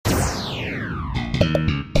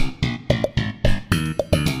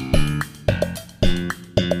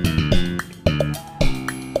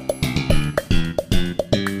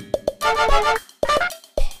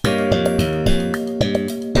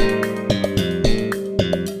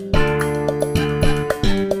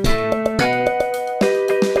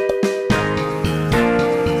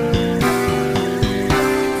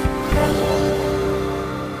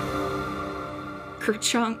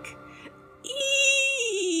Kerchunk.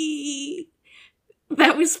 Eee!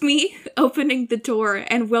 That was me opening the door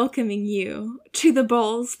and welcoming you to the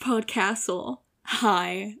Balls Podcastle.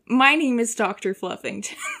 Hi, my name is Dr.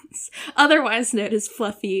 Fluffingtons, otherwise known as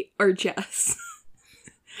Fluffy or Jess.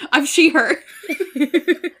 I'm she/her.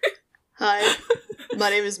 Hi, my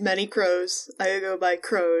name is Many Crows. I go by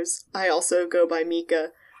Crows. I also go by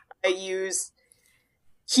Mika. I use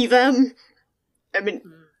he, them. I mean,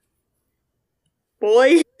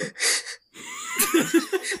 boy.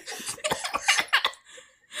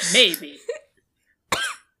 Maybe.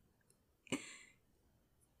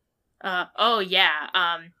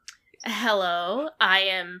 Hello, I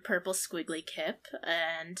am Purple Squiggly Kip,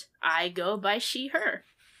 and I go by she/her.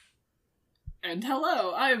 And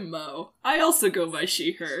hello, I'm Mo. I also go by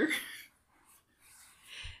she/her.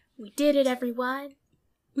 We did it, everyone.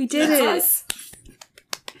 We did That's it. us.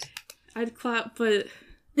 I'd clap, but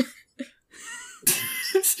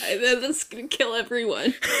that's gonna kill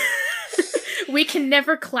everyone. We can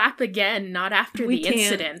never clap again, not after We the can't.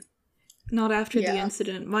 incident. Not after the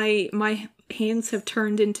incident. My hands have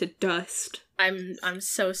turned into dust. I'm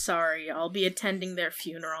so sorry. I'll be attending their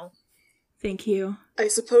funeral. Thank you. I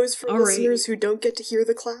suppose for All right. listeners who don't get to hear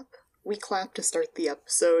the clap, we clap to start the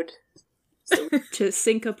episode. So To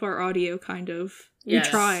sync up our audio, kind of. Yes.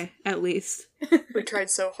 We try, at least. we tried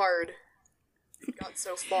so hard. We got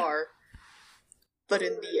so far. But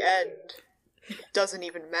in the end, it doesn't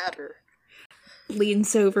even matter.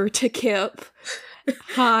 Leans over to Kip.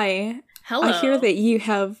 Hi. Hello. I hear that you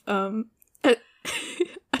have, a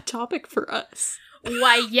topic for us.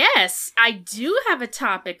 Why, yes, I do have a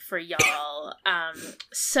topic for y'all.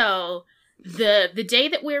 So the day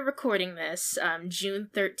that we're recording this, June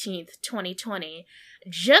 13th, 2020,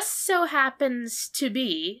 just so happens to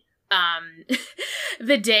be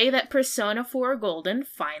the day that Persona 4 Golden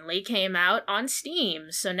finally came out on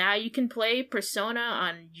Steam. So now you can play Persona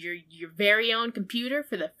on your very own computer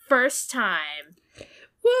for the first time.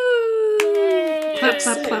 Woo! Yay! Clap,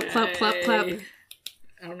 clap, clap, clap, clap, clap.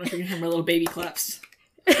 I don't know if you can hear my little baby claps.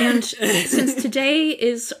 And since today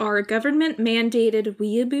is our government-mandated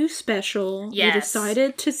Ouiaboux Special, Yes. we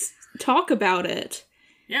decided to talk about it.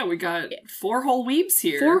 Yeah, we got 4 whole weebs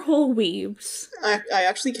here. 4 whole weebs. I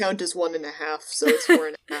actually count as 1.5, so it's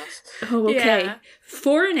 4.5. Oh, okay. Yeah.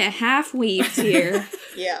 4.5 weebs here.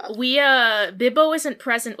 Yeah. Bibbo isn't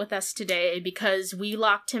present with us today because we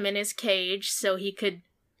locked him in his cage so he could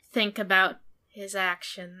think about his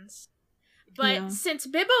actions. But Yeah. since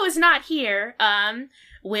Bibbo is not here,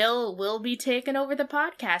 we'll be taking over the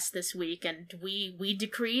podcast this week, and we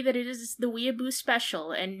decree that it is the Ouiaboux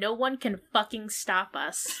Special, and no one can fucking stop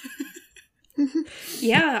us.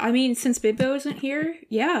 Yeah, I mean, since Bibbo isn't here,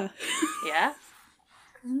 yeah. Yeah?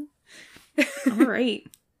 Alright.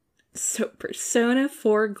 So, Persona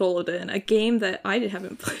 4 Golden, a game that I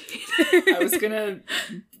haven't played. I was gonna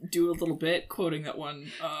do a little bit quoting that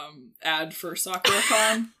one ad for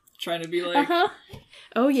Sakura-con, trying to be like,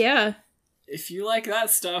 Oh, yeah. if you like that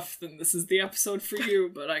stuff, then this is the episode for you,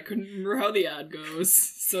 but I couldn't remember how the ad goes,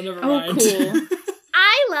 so never mind. Cool.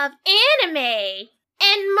 I love anime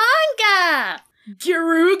and manga!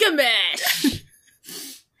 Girugamesh!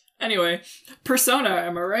 Anyway, Persona,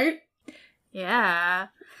 am I right? Yeah.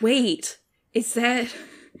 Wait, is that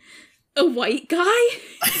a white guy?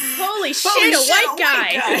 Holy shit, Holy a shit, white a white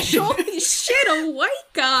guy! guy. Holy shit, a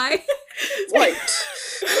white guy! White.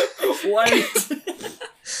 White.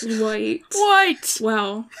 White!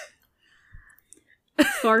 Wow.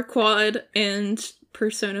 Farquaad and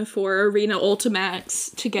Persona 4 Arena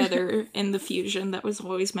Ultimax together in the fusion that was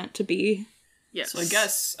always meant to be. Yes. So I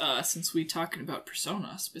guess, since we talking about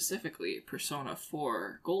Persona, specifically Persona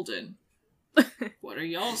 4 Golden, what are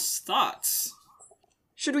y'all's thoughts?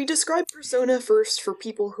 Should we describe Persona first for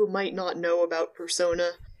people who might not know about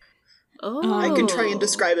Persona? Oh. I could try and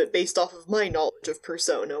describe it based off of my knowledge of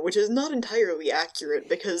Persona, which is not entirely accurate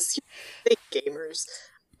because fake gamers.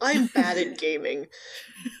 I'm bad at gaming.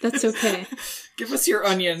 That's okay. Give us your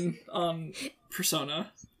onion on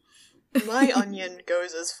Persona. My onion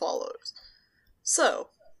goes as follows. So,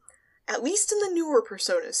 at least in the newer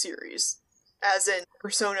Persona series, as in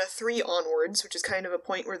Persona 3 onwards, which is kind of a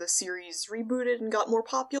point where the series rebooted and got more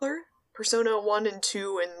popular, Persona 1 and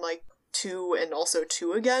 2 and, 2 and also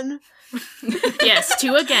 2 again. Yes,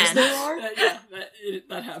 2 again. There are.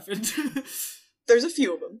 That happened. There's a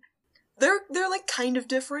few of them. They're like kind of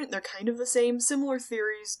different. They're kind of the same, similar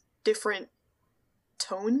theories, different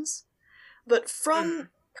tones. But from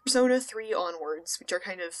Persona 3 onwards, which are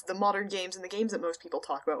kind of the modern games and the games that most people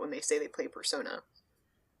talk about when they say they play Persona,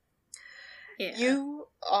 you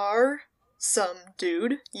are some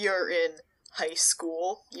dude. You're in high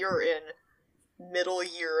school. You're in middle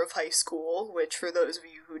year of high school, which for those of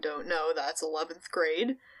you who don't know, that's 11th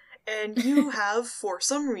grade. And you have, for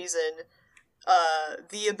some reason,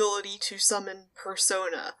 the ability to summon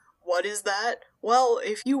Persona. What is that? Well,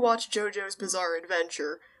 if you watch JoJo's Bizarre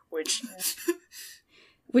Adventure, which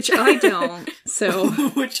I don't, so...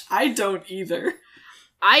 Which I don't either.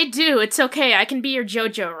 I do, it's okay, I can be your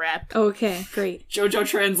JoJo rep. Okay, great. JoJo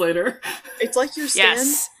translator. it's like your stand,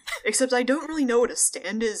 Yes. except I don't really know what a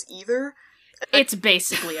stand is either. It's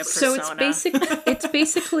basically a Persona. So it's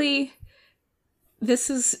basically...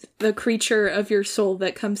 This is the creature of your soul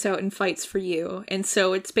that comes out and fights for you. And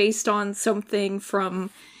so it's based on something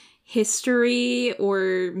from history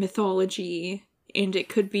or mythology, and it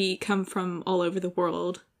could come from all over the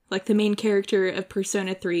world. Like the main character of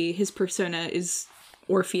Persona 3, his persona is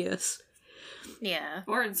Orpheus. Yeah.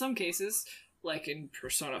 Or in some cases, like in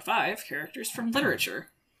Persona 5, characters from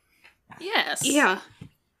literature. Yes. Yeah.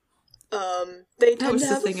 They That tend was to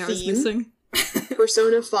the have thing a I was theme. missing.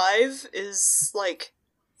 Persona 5 is, like,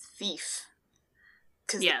 thief.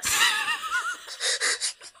 Yes.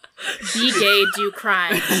 Be gay, do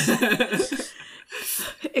crimes.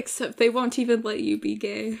 Except they won't even let you be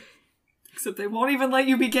gay. Except they won't even let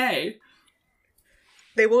you be gay.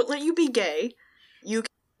 They won't let you be gay. You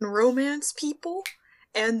can romance people,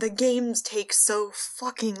 and the games take so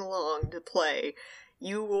fucking long to play.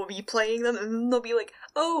 You will be playing them, and then they'll be like,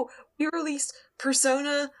 oh, we released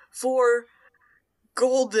Persona 4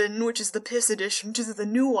 Golden, which is the piss edition, which is the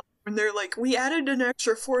new one. And they're like, we added an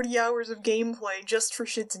extra 40 hours of gameplay just for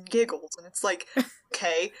shits and giggles. And it's like,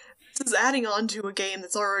 okay, this is adding on to a game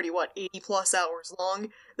that's already, 80 plus hours long?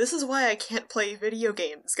 This is why I can't play video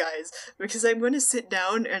games, guys. Because I'm going to sit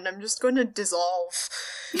down and I'm just going to dissolve.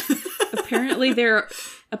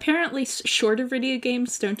 Apparently shorter video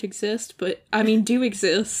games don't exist, but, do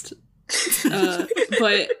exist.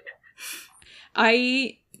 But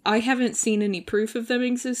I haven't seen any proof of them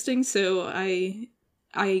existing, so I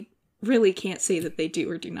really can't say that they do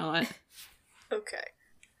or do not. Okay.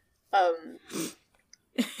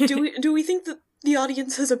 Do we think that the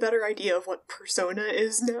audience has a better idea of what Persona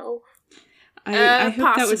is now? I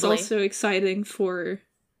hope that was possibly. also exciting for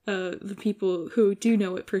the people who do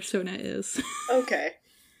know what Persona is. Okay.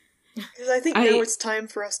 Because I think now it's time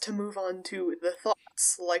for us to move on to the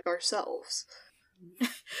thoughts like ourselves.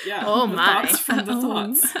 Yeah. Oh the my. Thoughts from the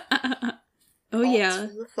thoughts. Oh, Thoughts yeah.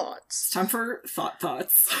 from the thoughts. It's time for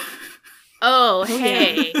thoughts. Oh,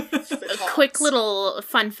 hey. The A thoughts. quick little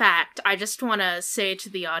fun fact. I just want to say to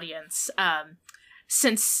the audience,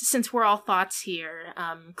 since we're all thoughts here,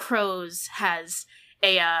 Crows has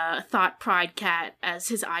a Thought Pride cat as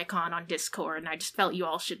his icon on Discord, and I just felt you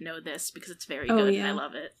all should know this because it's very Oh, good yeah. and I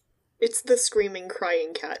love it. It's the screaming,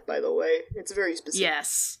 crying cat, by the way. It's very specific.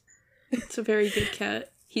 Yes. It's a very good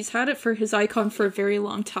cat. He's had it for his icon for a very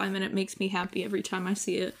long time, and it makes me happy every time I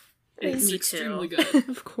see it. It's Me extremely too. good.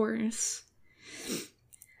 Of course.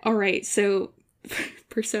 Alright, so...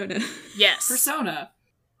 Persona. Yes. Persona.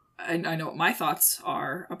 I know what my thoughts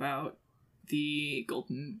are about the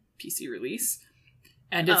Golden PC release.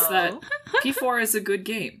 And it's that P4 is a good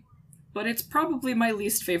game. But it's probably my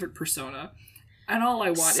least favorite Persona. And all I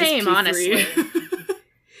want Same, is P3. honestly.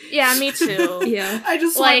 Yeah, me too. Yeah. I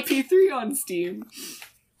just Like- want P3 on Steam.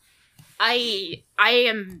 I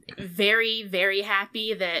am very, very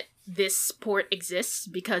happy that this port exists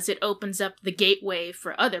because it opens up the gateway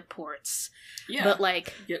for other ports. Yeah. But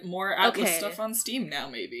like, Get more Atlas okay. stuff on Steam now,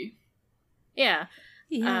 maybe. yeah.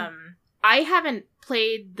 Yeah. I haven't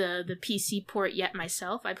played the PC port yet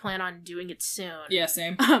myself. I plan on doing it soon. Yeah,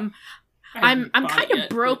 same. I'm haven't bought kind it of yet,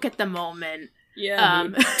 broke but- at the moment. Yeah.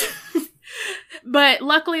 dude. But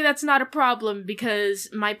luckily that's not a problem because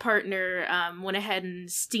my partner went ahead and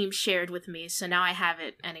Steam shared with me, so now I have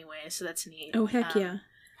it anyway, so that's neat. Oh, heck yeah.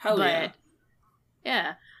 Hell but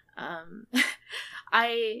yeah.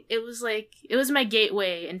 it was my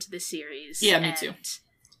gateway into the series. Yeah, me and too.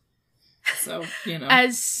 So,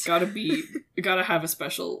 As gotta have a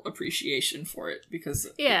special appreciation for it because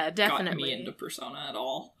Yeah, it got definitely. me into Persona at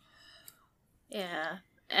all. yeah,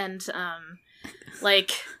 and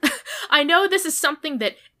I know this is something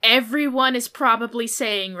that everyone is probably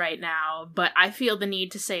saying right now, but I feel the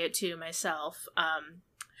need to say it too myself.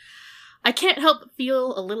 I can't help but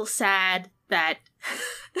feel a little sad that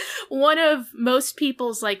one of most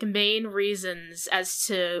people's, like, main reasons as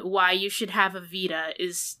to why you should have a Vita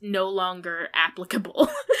is no longer applicable.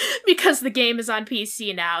 Because the game is on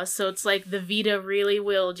PC now, so it's like the Vita really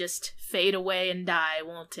will just fade away and die,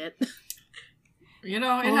 won't it? You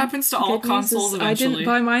know, it happens to all consoles eventually.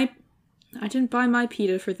 I didn't buy my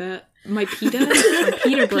pita for that. My pita? My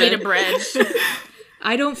pita bread. Pita bread.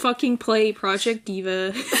 I don't fucking play Project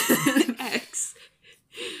Diva X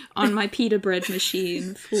on my pita bread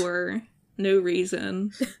machine for no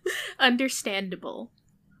reason. Understandable.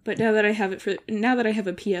 But now that I have a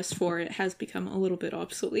PS4, it has become a little bit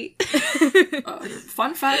obsolete.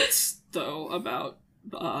 Fun facts, though, about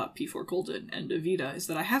P4 Golden and a Vita is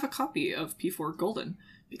that I have a copy of P4 Golden,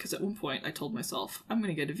 because at one point I told myself, I'm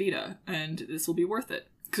gonna get a Vita, and this will be worth it.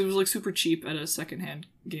 Because it was, like, super cheap at a secondhand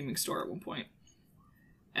gaming store at one point.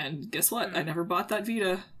 And guess what? I never bought that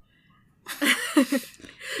Vita.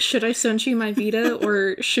 Should I send you my Vita,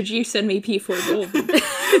 or should you send me P4 Golden?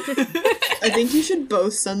 I think you should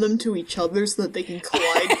both send them to each other so that they can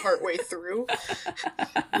collide partway through.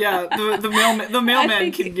 Yeah, the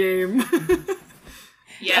mailman can game.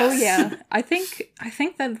 Yes. Oh yeah, I think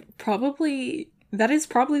that is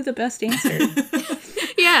probably the best answer.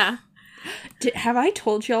 Yeah. Have I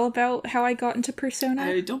told y'all about how I got into Persona?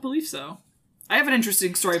 I don't believe so. I have an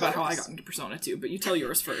interesting story about how I got into Persona too, but you tell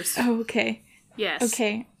yours first. Oh, okay. Yes.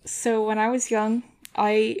 Okay, so when I was young,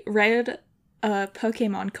 I read a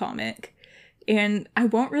Pokemon comic, and I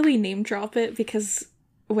won't really name drop it because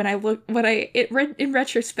in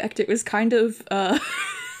retrospect, it was kind of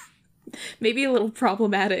maybe a little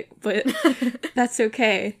problematic, but that's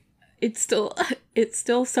okay. It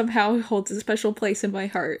still somehow holds a special place in my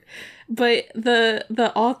heart. But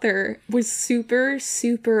the author was super,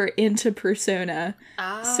 super into Persona.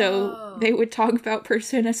 Oh. So they would talk about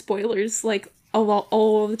Persona spoilers, like,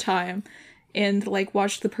 all the time. And, like,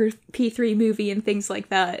 watch the P3 movie and things like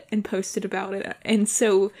that, and posted about it. And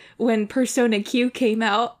so when Persona Q came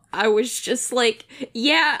out, I was just like,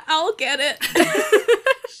 yeah, I'll get it.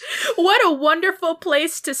 What a wonderful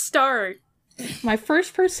place to start. My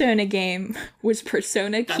first Persona game was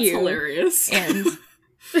Persona Q. That's hilarious. And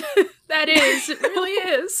That is, it really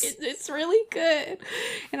is. it's really good.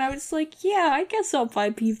 And I was like, yeah, I guess I'll buy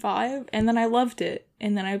P5. And then I loved it.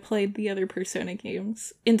 And then I played the other Persona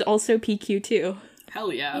games. And also PQ too.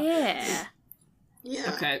 Hell yeah. Yeah.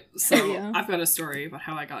 Yeah. Okay, so Yeah. I've got a story about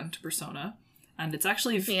how I got into Persona. And it's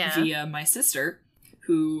actually Yeah. via my sister,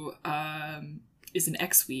 who is an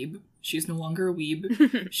ex-weeb. She is no longer a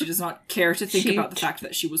weeb. She does not care to think about the fact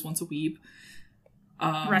that she was once a weeb.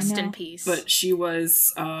 Rest No. in peace. But she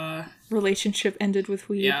was, Relationship ended with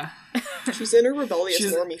Weed. yeah. She's in her rebellious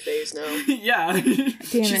She's- normie phase now. Yeah.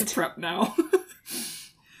 She's it. a prep now.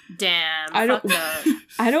 Damn. I don't- fucked up.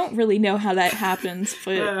 I don't really know how that happens,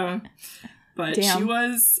 but But Damn. she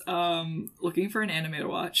was looking for an anime to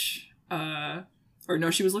watch. Or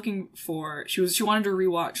no, she was looking for she wanted to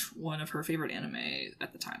rewatch one of her favorite anime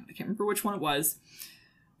at the time. I can't remember which one it was.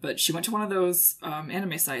 But she went to one of those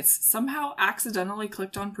anime sites, somehow accidentally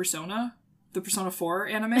clicked on Persona, the Persona 4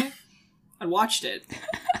 anime, and watched it.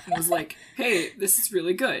 And was like, hey, this is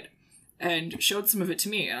really good. And showed some of it to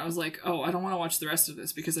me. And I was like, oh, I don't want to watch the rest of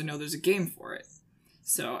this because I know there's a game for it.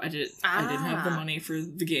 So I didn't have the money for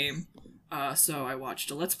the game. So I watched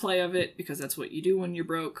a Let's Play of it because that's what you do when you're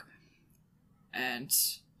broke. And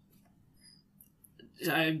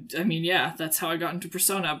I mean, yeah, that's how I got into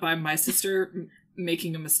Persona, by my sister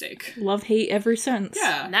making a mistake. love-hate ever since.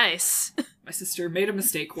 Yeah. Nice. My sister made a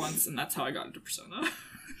mistake once, and that's how I got into Persona.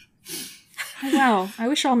 Oh, wow. I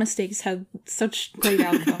wish all mistakes had such great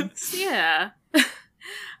outcomes. Yeah.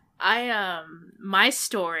 My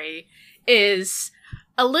story is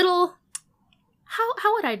a little,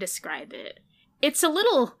 how would I describe it? It's a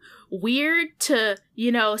little weird to,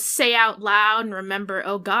 say out loud and remember,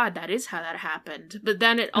 oh god, that is how that happened. But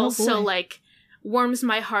then it Oh, also, boy. like, warms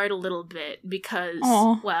my heart a little bit because,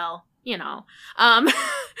 Aw. well,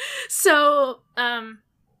 so,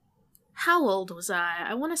 how old was I?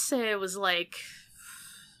 I want to say I was, like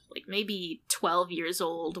maybe 12 years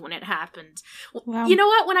old when it happened. Wow. You know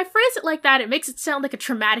what? When I phrase it like that, it makes it sound like a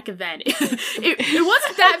traumatic event. it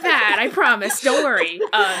wasn't that bad, I promise. Don't worry.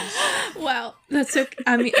 Wow. That's okay.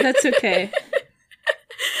 I mean, that's okay.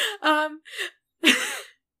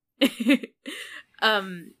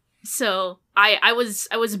 So I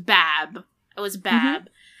was Bab.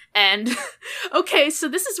 And okay, so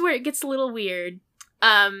this is where it gets a little weird.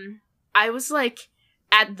 I was like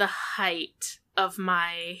at the height of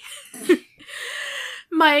my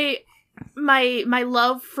my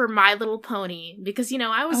love for My Little Pony, because, you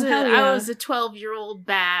know, I was I was a 12-year-old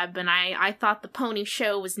bab, and I thought the pony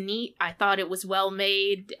show was neat. I thought it was well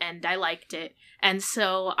made, and I liked it. And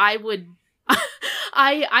so I would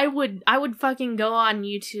I would fucking go on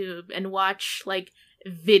YouTube and watch, like,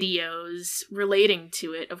 videos relating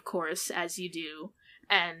to it, of course, as you do.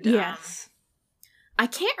 And Yes. I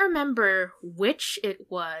can't remember which it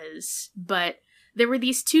was, but there were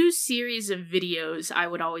these 2 series of videos I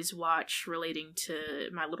would always watch relating to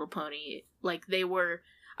My Little Pony. Like, they were,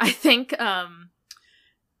 I think,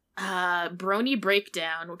 Brony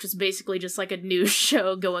Breakdown, which was basically just like a news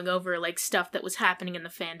show going over, like, stuff that was happening in the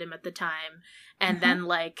fandom at the time. And then,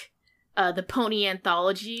 like, the Pony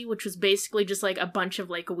Anthology, which was basically just, like, a bunch of,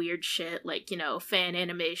 like, weird shit, like, you know, fan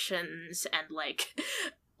animations and, like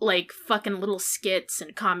fucking little skits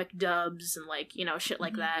and comic dubs and, like, you know, shit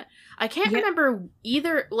like that. I can't remember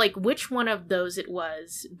either, like, which one of those it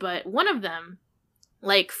was, but one of them,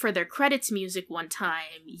 like, for their credits music one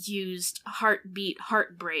time, used Heartbeat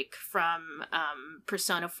Heartbreak from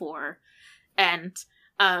Persona 4. And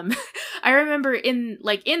I remember in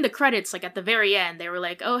the credits, like, at the very end, they were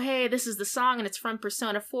like, oh, hey, this is the song, and it's from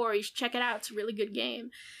Persona 4, you should check it out, it's a really good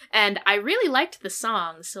game. And I really liked the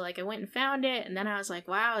song, so, like, I went and found it, and then I was like,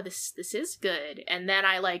 wow, this is good. And then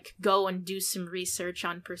I, like, go and do some research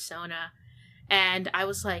on Persona, and I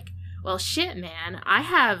was like, well, shit, man, I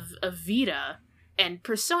have a Vita, and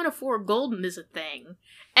Persona 4 Golden is a thing,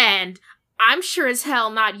 and I'm sure as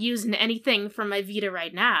hell not using anything from my Vita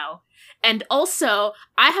right now. And also,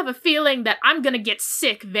 I have a feeling that I'm gonna get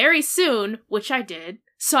sick very soon, which I did,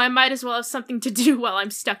 so I might as well have something to do while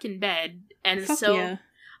I'm stuck in bed. And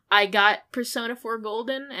I got Persona 4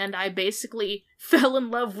 Golden, and I basically fell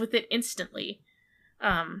in love with it instantly.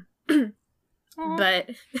 But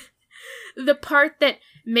the part that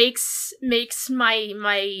makes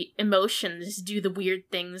my emotions do the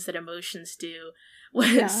weird things that emotions do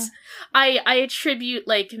was I attribute,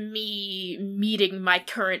 like, me meeting my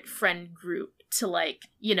current friend group to, like,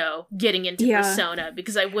 you know, getting into Persona,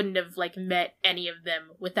 because I wouldn't have, like, met any of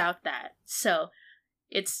them without that. So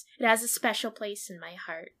it has a special place in my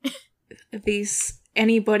heart.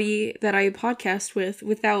 Anybody that I podcast with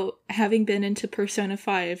without having been into Persona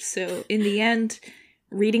 5, so in the end,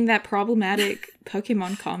 reading that problematic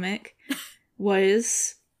Pokemon comic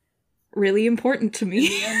was really important to me.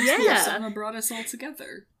 In the end, Persona brought us all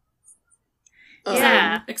together.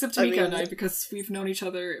 Except Tamika and I, because we've known each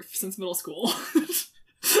other since middle school.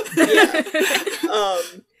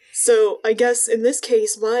 So I guess in this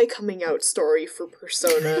case, my coming out story for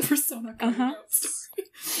Persona. Persona coming out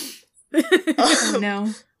story. Oh no.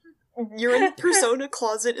 You're in the Persona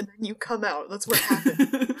closet and then you come out. That's what happens. You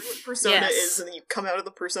learn what Persona is, and then you come out of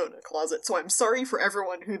the Persona closet. So I'm sorry for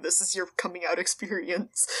everyone who this is your coming out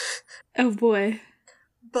experience. Oh boy.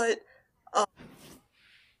 But I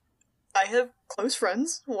have close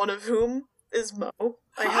friends, one of whom is Mo.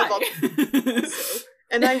 I have also,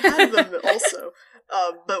 and I had them also.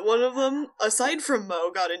 But one of them, aside from Mo,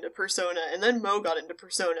 got into Persona, and then Mo got into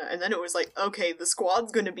Persona, and then it was like, okay, the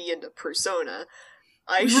squad's gonna be into Persona.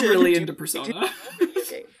 I should really into Persona. Video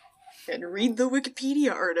game and read the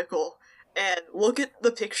Wikipedia article and look at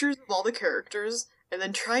the pictures of all the characters and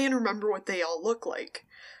then try and remember what they all look like.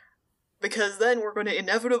 Because then we're going to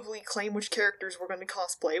inevitably claim which characters we're going to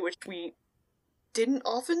cosplay, which we didn't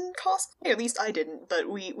often cosplay. At least I didn't, but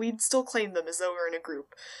we'd still claim them as though we're in a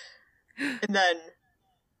group. And then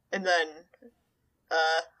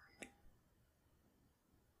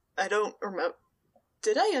I don't remember.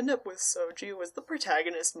 Did I end up with Soji? Was the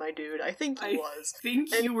protagonist my dude? I think he was. I think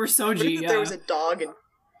you were Soji, There was a dog, and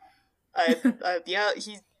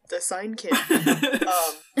he's a sign kid.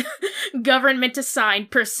 Government assigned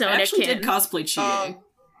Persona I actually kid. did cosplay Chie.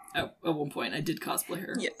 At one point, I did cosplay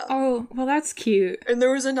her. Yeah. Oh, well, that's cute. And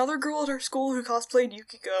there was another girl at our school who cosplayed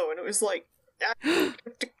Yukiko, and it was like, I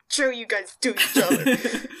have to show you guys to each other.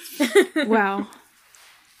 Wow.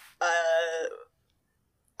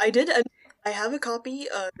 I have a copy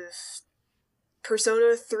of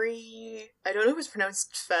Persona 3. I don't know if it's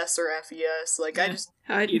pronounced Fess or FES. Like,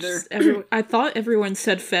 I thought everyone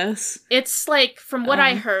said Fess. It's like, from what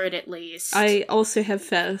I heard at least. I also have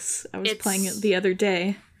Fess. I was playing it the other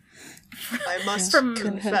day. I must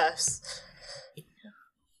confess.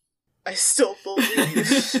 I still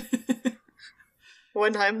believe.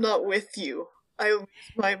 When I'm not with you, I lose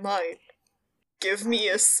my mind. Give me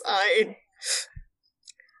a sign.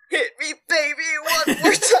 Hit me, baby, one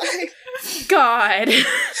more time! God.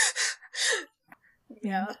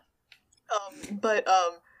 Yeah. But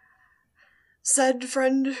said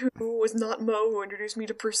friend who was not Mo, who introduced me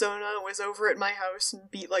to Persona, was over at my house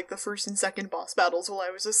and beat, like, the first and second boss battles while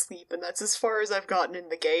I was asleep, and that's as far as I've gotten in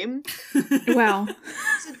the game. Wow.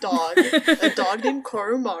 It's a dog named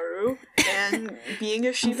Koromaru, and being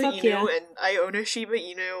a Shiba Inu, yeah. and I own a Shiba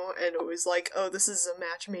Inu, and it was like, oh, this is a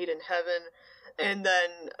match made in heaven, and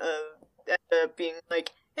then, ended up being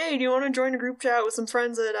like, hey, do you want to join a group chat with some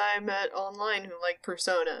friends that I met online who like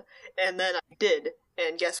Persona? And then I did,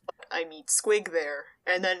 and guess what? I meet Squig there,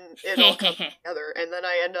 and then it all comes together, and then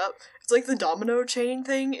I end up, it's like the domino chain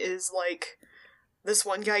thing is like, this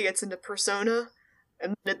one guy gets into Persona,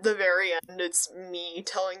 and then at the very end it's me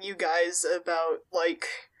telling you guys about, like,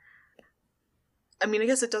 I mean, I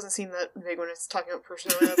guess it doesn't seem that big when it's talking about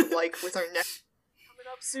Persona, but like, with our next coming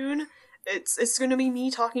up soon, it's gonna be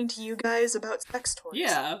me talking to you guys about sex toys.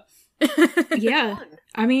 Yeah. Yeah. Fun.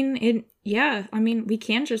 I mean, we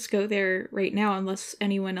can just go there right now unless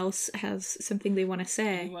anyone else has something they want to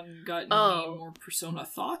say. Anyone got any more Persona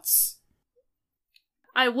thoughts?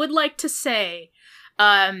 I would like to say,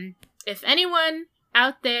 if anyone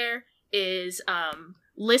out there is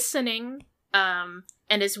listening and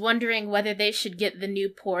is wondering whether they should get the new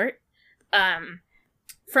port,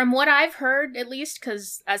 from what I've heard, at least,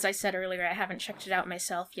 because as I said earlier, I haven't checked it out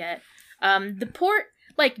myself yet, the port,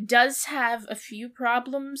 like, does have a few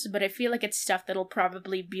problems, but I feel like it's stuff that'll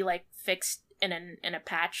probably be, like, fixed in a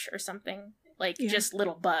patch or something. Like, just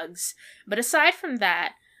little bugs. But aside from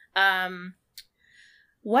that,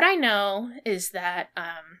 what I know is that,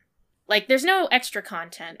 like, there's no extra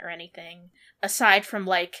content or anything, aside from,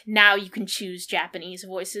 like, now you can choose Japanese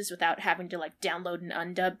voices without having to, like, download an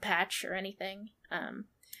undub patch or anything.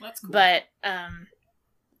 That's cool. But,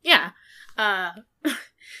 yeah.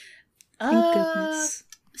 Thank goodness.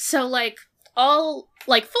 So, like, full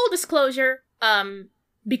disclosure,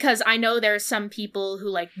 because I know there are some people who,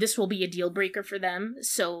 like, this will be a deal breaker for them,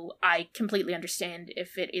 so I completely understand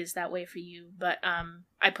if it is that way for you, but,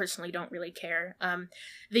 I personally don't really care.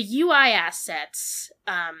 The UI assets,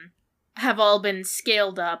 have all been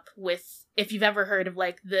scaled up with, if you've ever heard of,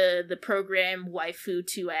 like, the program Waifu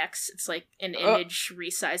 2X, it's, like, an image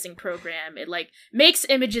resizing program. It, like, makes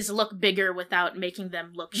images look bigger without making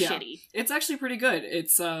them look shitty. It's actually pretty good.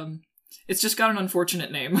 It's just got an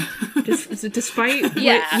unfortunate name. Despite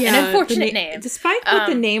an unfortunate name. Despite what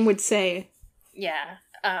the name would say. Yeah.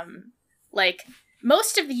 Like,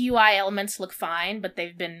 most of the UI elements look fine, but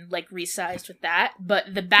they've been, like, resized with that.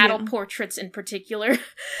 But the battle portraits in particular,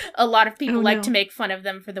 a lot of people like to make fun of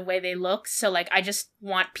them for the way they look. So, like, I just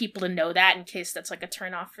want people to know that in case that's, like, a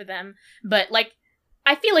turnoff for them. But, like,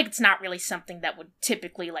 I feel like it's not really something that would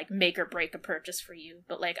typically, like, make or break a purchase for you.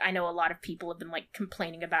 But, like, I know a lot of people have been, like,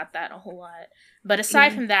 complaining about that a whole lot. But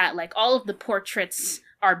aside from that, like, all of the portraits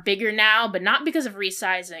are bigger now, but not because of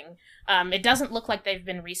resizing. It doesn't look like they've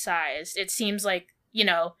been resized. It seems like, you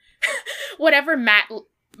know, whatever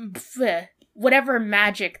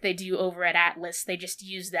magic they do over at Atlas, they just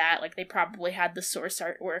use that. Like, they probably had the source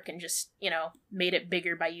artwork and just, you know, made it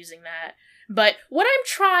bigger by using that. But what I'm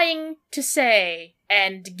trying to say,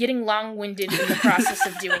 and getting long-winded in the process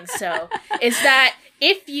of doing so, is that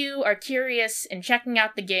if you are curious in checking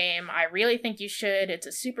out the game, I really think you should. It's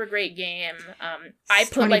a super great game. I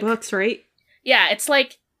put, like, $20, right? Yeah, it's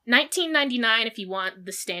like $19.99 if you want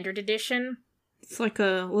the standard edition. It's like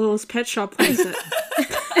a Littlest Pet Shop playset.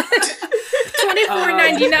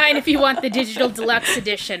 $24.99 if you want the digital deluxe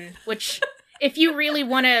edition, which, if you really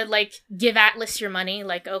want to, like, give Atlas your money,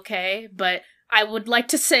 like, okay, but I would like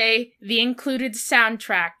to say the included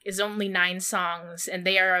soundtrack is only 9 songs, and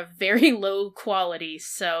they are of very low quality,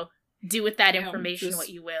 so do with that information what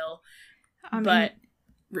you will. But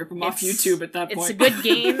rip them off YouTube at that point. It's a good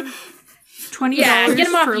game. $20 get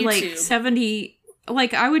them off for, YouTube. like, 70...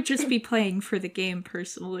 Like, I would just be playing for the game,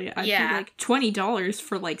 personally. I'd be like, $20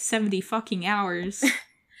 for, like, 70 fucking hours.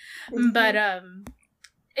 But,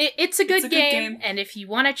 it's a good game, and if you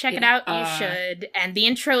want to check it out, you should. And the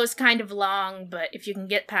intro is kind of long, but if you can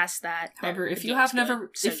get past that, however, if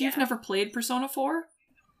you've never played Persona 4,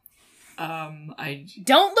 I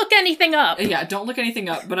don't look anything up. Yeah, don't look anything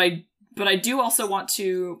up. But I do also want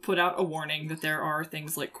to put out a warning that there are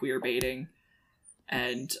things like queer baiting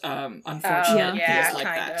and unfortunate things like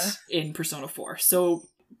that in Persona 4. So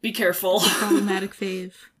be careful. Problematic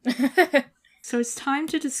fave. So it's time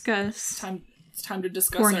to discuss. It's time to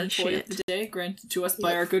discuss our toy of the day, granted to us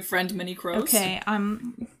by our good friend Minnie Crows. Okay,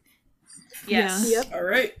 yes. Yep. All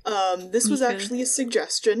right. This was actually a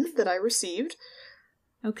suggestion that I received.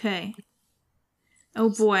 Okay. Oh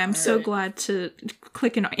boy, I'm so glad to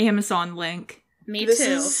click an Amazon link. Me This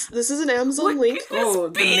too. This is an Amazon link. Oh,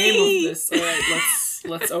 the name of this. All right,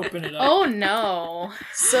 Let's open it up. Oh no.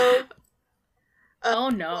 So, Oh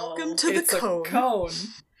no. welcome to the It's cone. a cone.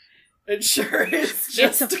 It sure is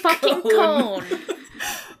just It's a fucking cone.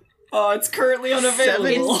 Oh, it's currently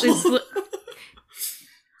unavailable. It's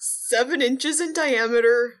 7 inches in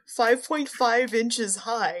diameter, 5.5 inches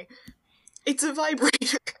high. It's a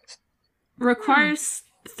vibrator. requires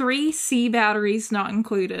 3 C batteries not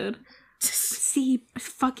included. C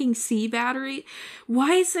battery?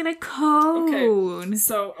 Why is it a cone?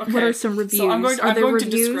 So, okay. What are some reviews? So I'm going Are there to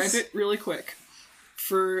reviews? describe it really quick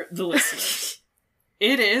for the listener.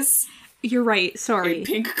 It is You're right, a sorry.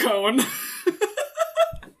 pink cone.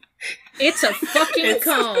 It's a fucking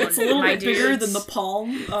cone. It's a little my bit bigger dudes. than the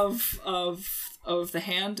palm of the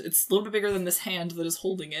hand. It's a little bit bigger than this hand that is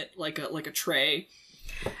holding it, like a tray.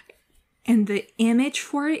 And the image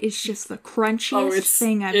for it is just the crunchiest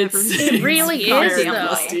thing I've ever seen. It really it's is, very though.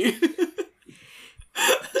 musty.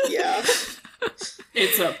 Yeah.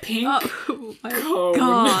 It's a pink Oh my cone.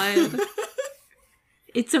 god.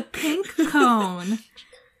 It's a pink cone.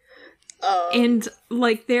 And,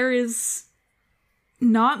 like, there is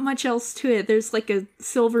not much else to it. There's, like, a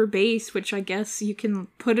silver base, which I guess you can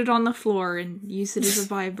put it on the floor and use it as a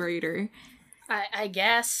vibrator. I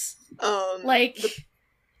guess. Like,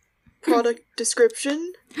 product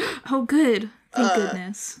description Oh, good. Thank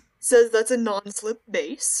goodness. says that's a non-slip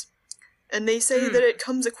base, and they say that it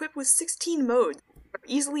comes equipped with 16 modes,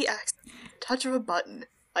 easily accessed with the touch of a button.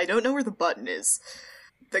 I don't know where the button is.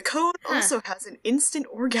 The cone also has an instant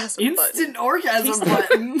orgasm button. Instant orgasm Takes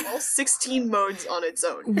button. all 16 modes on its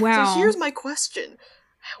own. Wow. So here's my question.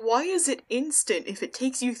 Why is it instant if it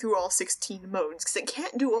takes you through all 16 modes? Because it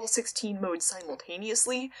can't do all 16 modes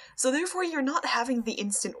simultaneously, so therefore you're not having the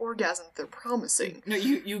instant orgasm they're promising. No,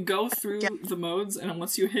 you go through the modes, and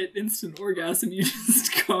once you hit instant orgasm, you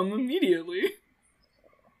just come immediately.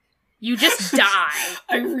 You just die.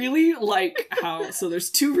 I really like how, so there's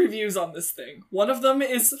 2 reviews on this thing. One of them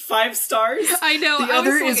is 5 stars. I know. The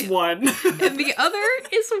other is 1. And the other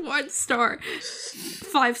is 1 star.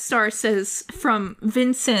 5 star says from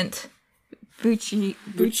Vincent Bucci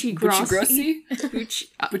Grossi. Grossi? Bucci,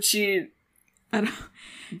 Bucci... I don't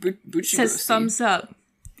Bucci says Grossi. thumbs up.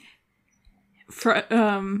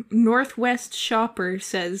 Northwest Shopper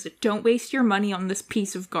says, don't waste your money on this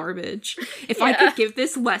piece of garbage. If I could give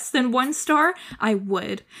this less than 1 star, I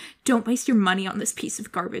would. Don't waste your money on this piece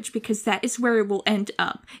of garbage, because that is where it will end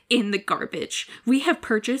up, in the garbage. We have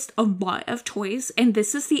purchased a lot of toys, and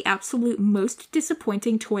this is the absolute most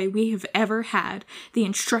disappointing toy we have ever had. The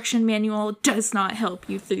instruction manual does not help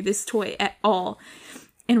you through this toy at all.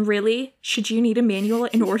 And really, should you need a manual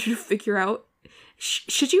in order to figure out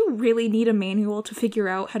should you really need a manual to figure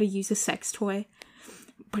out how to use a sex toy?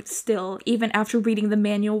 But still, even after reading the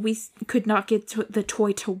manual, we could not get the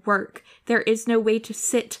toy to work. There is no way to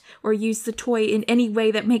sit or use the toy in any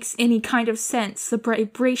way that makes any kind of sense. The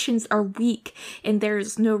vibrations are weak, and there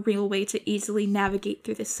is no real way to easily navigate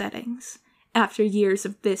through the settings. After years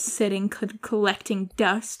of this sitting collecting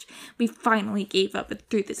dust, we finally gave up and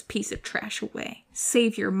threw this piece of trash away.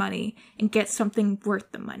 Save your money and get something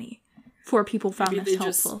worth the money. 4 people found Maybe this they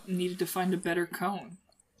helpful. just needed to find a better cone.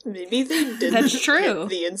 Maybe they didn't That's true. hit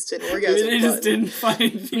the instant Maybe orgasm they just button. didn't find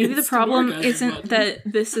the Maybe the instant problem orgasm isn't button. that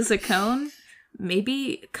this is a cone.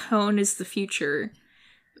 Maybe cone is the future.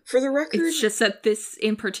 For the record, It's just that this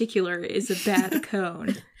in particular is a bad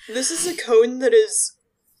cone. this is a cone that is...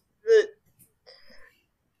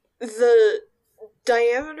 The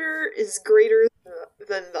diameter is greater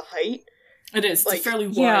than the height. It is. It's like, a fairly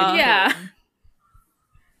wide Yeah. cone.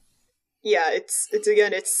 Yeah, it's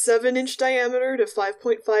 7-inch diameter to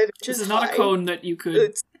 5.5 inches This is not high. a cone that you could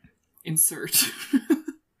It's, insert.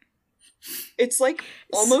 it's like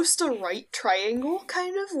almost a right triangle,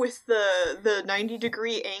 kind of, with the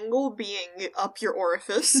 90-degree angle being up your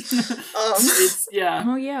orifice. It's yeah.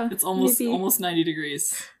 Oh yeah. It's almost maybe. almost 90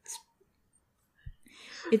 degrees.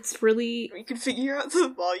 It's really We could figure out the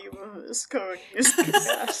volume of this cone using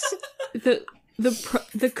math.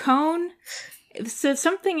 the cone. So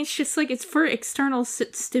something is just like it's for external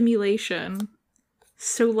stimulation.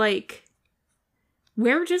 So like,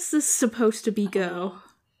 where does this supposed to be go?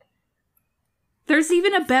 There's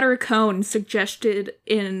even a better cone suggested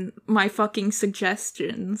in my fucking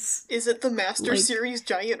suggestions. Is it the Master Like- Series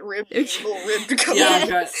giant ribbed cone?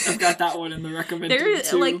 Yeah, I've got that one in the recommended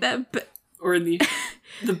There's too. like that Or in the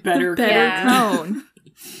better better Yeah. cone.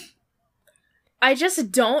 I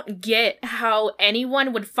just don't get how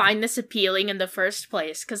anyone would find this appealing in the first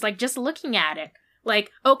place. Because, like, just looking at it, like,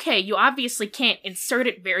 okay, you obviously can't insert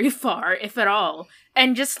it very far, if at all.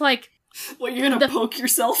 And just, like, What, you're gonna poke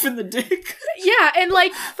yourself in the dick? Yeah, and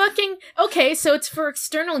like fucking okay, so it's for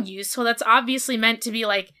external use, so that's obviously meant to be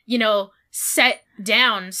like, you know, set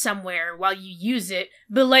down somewhere while you use it,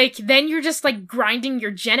 but like then you're just like grinding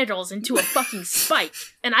your genitals into a fucking spike.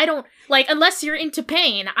 And I don't like, unless you're into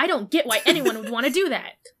pain, I don't get why anyone would want to do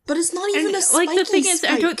that. But it's not even a spiky like the thing is,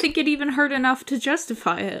 spike. I don't think it even hurt enough to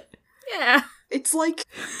justify it. Yeah. It's like,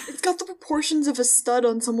 it's got the proportions of a stud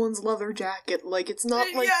on someone's leather jacket. Like, it's not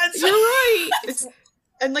like... Yeah, you're right! It's,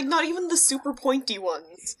 and like, not even the super pointy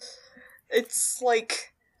ones. It's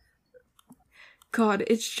like... God,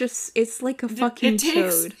 it's like a fucking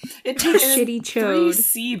chode. It takes shitty 3 chode.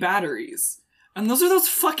 C batteries. And those are those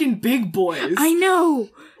fucking big boys. I know!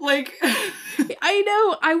 Like... I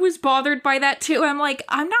know! I was bothered by that too. I'm like,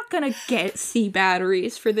 I'm not gonna get C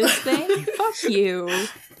batteries for this thing. Fuck you.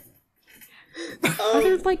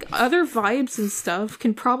 Other vibes and stuff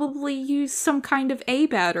can probably use some kind of A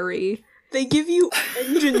battery. They give you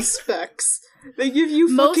engine specs. They give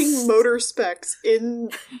you fucking motor specs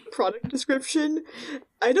in product description.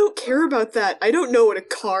 I don't care about that. I don't know what a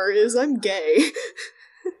car is. I'm gay.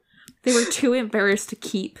 They were too embarrassed to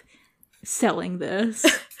keep selling this.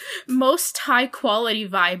 Most high-quality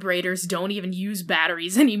vibrators don't even use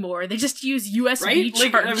batteries anymore. They just use USB right?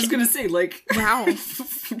 charging. Like, I was gonna say, like... Wow.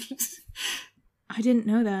 I didn't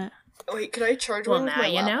know that. Wait, can I charge one with my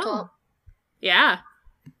laptop? Know. Yeah.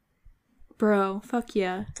 Bro, fuck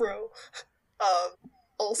yeah. Bro.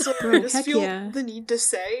 Also, Bro, I just heck feel yeah. the need to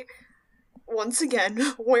say, once again,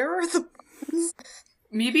 where are the...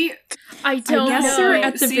 Maybe... I don't guess know. they're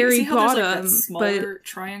at the very how there's, like, bottom, that smaller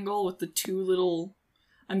triangle with the 2 little...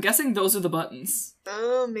 I'm guessing those are the buttons.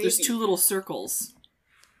 Oh, maybe. There's 2 little circles.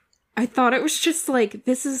 I thought it was just like,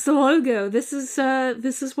 this is the logo, this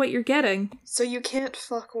is what you're getting. So you can't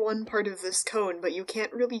fuck one part of this cone, but you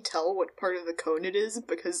can't really tell what part of the cone it is,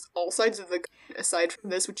 because all sides of the cone, aside from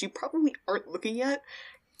this, which you probably aren't looking at,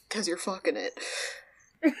 because you're fucking it.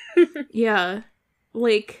 Yeah.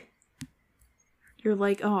 Like, you're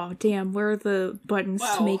like, oh, damn, where are the buttons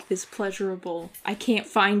to make this pleasurable? I can't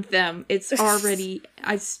find them. It's already,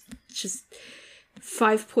 just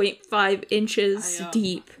 5.5 inches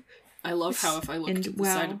deep. I love how if I look to the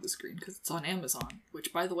side of the screen, because it's on Amazon,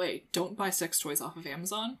 which, by the way, don't buy sex toys off of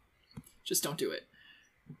Amazon. Just don't do it.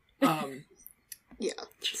 Yeah.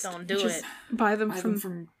 Just don't do it. Buy them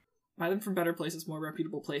from better places, more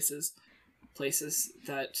reputable places. Places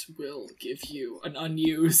that will give you an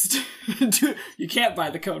unused... You can't buy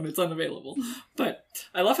the cone, it's unavailable. But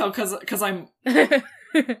I love how, because I'm...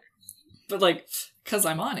 But, like, because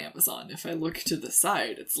I'm on Amazon, if I look to the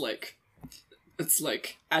side, it's like,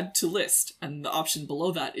 add to list, and the option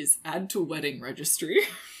below that is add to wedding registry.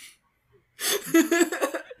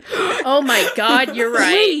 Oh my god, you're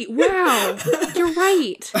right. Wait, wow, you're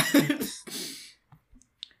right.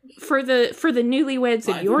 For the newlyweds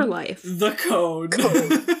in your life. The code.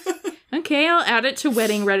 Okay, I'll add it to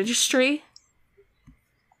wedding registry.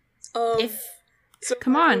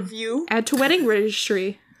 Come on, add to wedding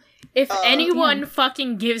registry. If anyone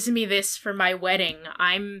fucking gives me this for my wedding,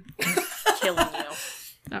 I'm killing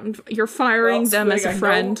you. You're firing them as a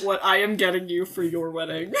friend. I know what I am getting you for your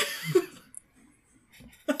wedding.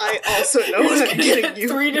 I also know what I'm getting you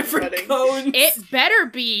 3 different cones. It better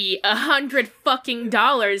be $100 fucking and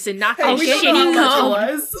not the I'll get shitty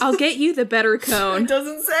cone. I'll get you the better cone. It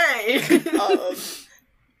doesn't say.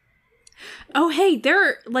 Oh, hey,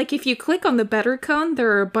 if you click on the better cone, there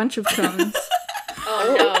are a bunch of cones.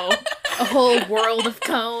 Oh no. A whole world of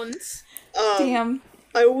cones. Damn.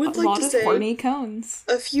 I would like to say horny cones.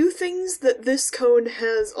 a few things that this cone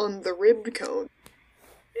has on the ribbed cone.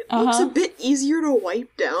 It looks a bit easier to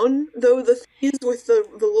wipe down, though the thing is with the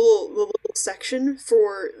little section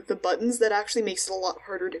for the buttons, that actually makes it a lot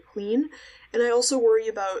harder to clean. And I also worry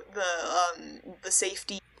about the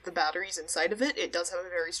safety of the batteries inside of it. It does have a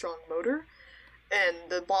very strong motor. And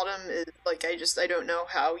the bottom is, like, I don't know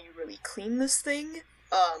how you really clean this thing.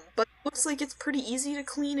 But it looks like it's pretty easy to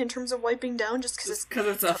clean in terms of wiping down, just because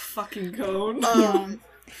it's a fucking cone.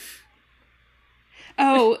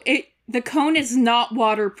 The cone is not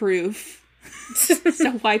waterproof. So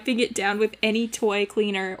wiping it down with any toy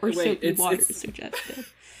cleaner or soapy water is suggested.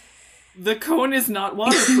 The cone is not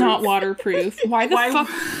waterproof. It's not waterproof. Why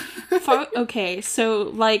the fuck? Okay,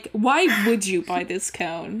 so, like, why would you buy this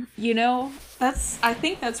cone? You know? I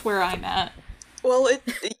think that's where I'm at. Well,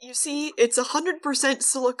 you see, it's 100%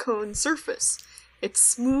 silicone surface. It's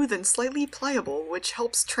smooth and slightly pliable, which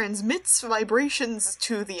helps transmits vibrations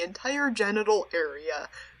to the entire genital area.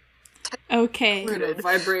 Okay. You're gonna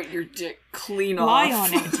vibrate your dick clean Lie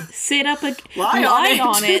off. on it. Sit up Lie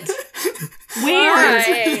on it.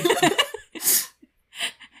 Weird.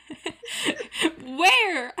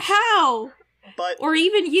 butt. or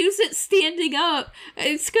even use it standing up.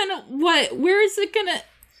 It's gonna, what? Where is it gonna...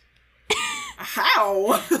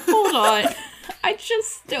 How? Hold on. I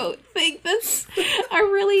just don't think this...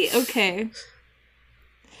 Okay.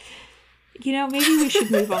 You know, maybe we should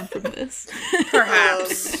move on from this.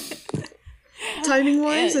 Perhaps.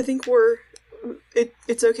 Timing-wise, I think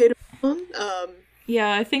it's okay to move on.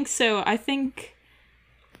 Yeah, I think so.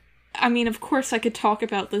 I mean, of course I could talk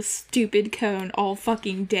about this stupid cone all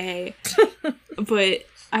fucking day, but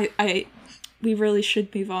we really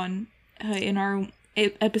should move on in our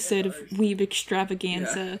episode of Weeb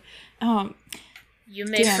Extravaganza. Yeah. You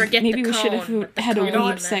may forget maybe the we cone, should have had a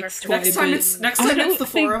weeb sex toy. Next time it's the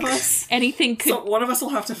four of us. Anything could. So one of us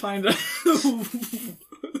will have to find a.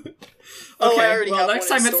 I already have next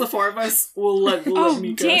one time in it's the store. four of us, we'll let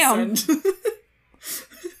Mika damn. send.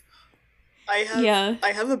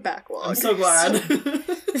 I have a backlog. I'm so glad.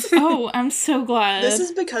 Oh, I'm so glad. This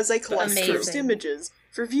is because I collect Amazing. cursed images.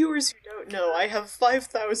 For viewers who don't know, I have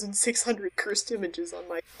 5,600 cursed images on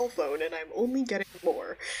my cell phone, and I'm only getting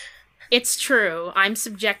more. It's true. I'm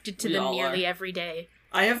subjected to We them all nearly are. every day.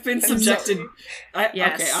 I have been subjected.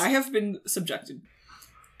 Yes. Okay, I have been subjected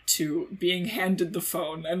to being handed the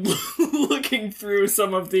phone and looking through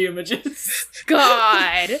some of the images.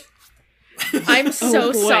 God. I'm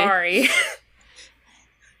so boy. sorry.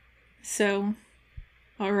 So,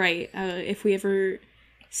 alright, if we ever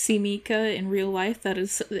see Mika in real life, that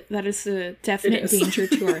is a definite is. danger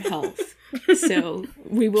to our health. So,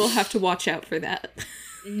 we will have to watch out for that.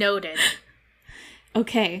 Noted.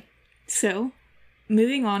 Okay, so,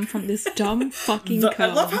 moving on from this dumb fucking I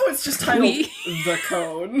cone. love how it's just titled The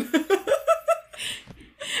Cone.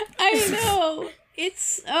 I know!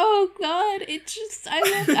 It's, oh god, it just,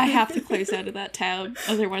 I have to close out of that tab,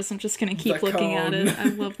 otherwise I'm just gonna keep The looking at cone. it. I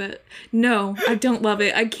love it. No, I don't love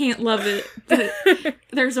it. I can't love it, but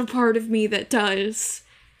there's a part of me that does.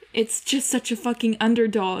 It's just such a fucking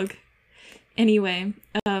underdog. Anyway,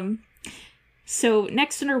 so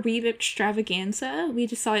next in our Weeb Extravaganza, we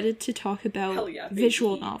decided to talk about Hell yeah, baby.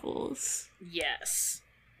 visual novels. Yes.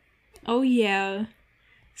 Oh yeah.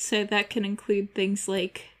 So that can include things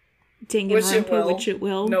like Which it Danganronpa, will. which it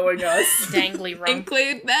will. Knowing us. Dangly rump.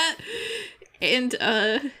 Include that. And,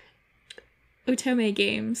 Otome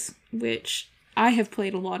games, which I have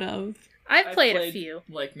played a lot of. I've played a few.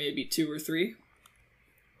 Like maybe 2 or 3.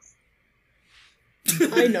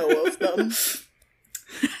 I know of them.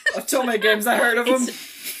 Otome games, I heard of them.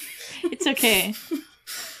 It's okay.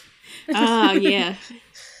 Ah, yeah.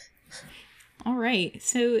 Alright,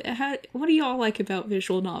 so what do y'all like about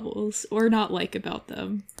visual novels? Or not like about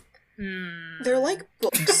them? They're like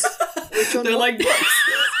books. Which on They're like books.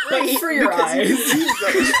 Like for your because you eyes.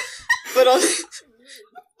 read them. But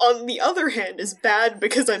on the other hand is bad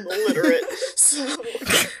because I'm illiterate. So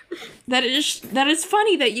That is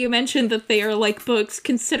funny that you mentioned that they are like books,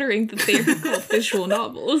 considering that they are called visual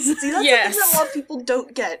novels. see, that's Yes. the thing that a lot of people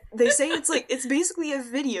don't get. They say it's basically a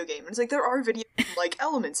video game. It's like there are video like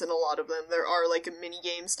elements in a lot of them. There are like a mini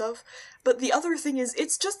game stuff. But the other thing is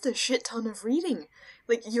it's just a shit ton of reading.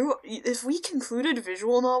 Like if we concluded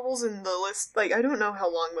visual novels in the list, like I don't know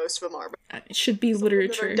how long most of them are, but It should be some of them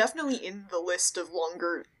literature. are definitely in the list of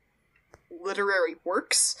longer literary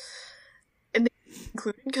works. And they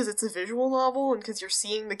included because it's a visual novel and because you're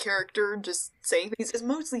seeing the character just saying things. It's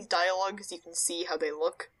mostly dialogue because you can see how they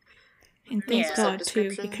look. And thank Yeah. God, too,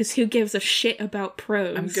 Descriptions. because who gives a shit about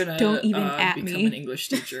prose? I'm gonna Don't even at become me. an English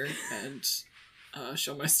teacher and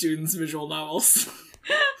show my students visual novels.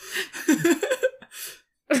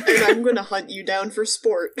 And I'm gonna hunt you down for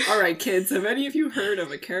sport. Alright, kids, have any of you heard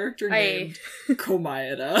of a character named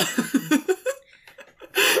Komaeda?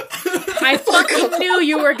 I fucking knew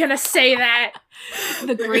you were gonna say that.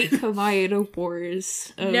 The Great Komaeda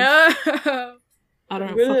Wars. Of, No. I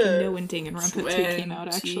don't Yeah. fucking know when Danganronpa 2 came out,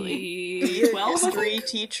 actually. Be a 12, I history think?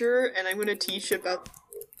 teacher, and I'm gonna teach about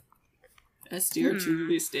SDR2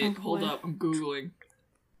 release date. Oh, Hold boy. up, I'm googling.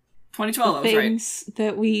 2012, I was right. Things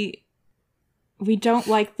that we don't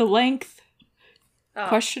like the length? Oh.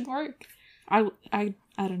 Question mark? I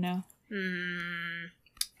don't know.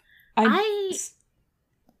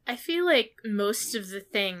 I feel like most of the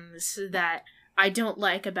things that I don't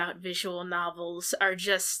like about visual novels are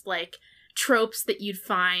just like tropes that you'd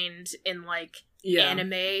find in like Yeah.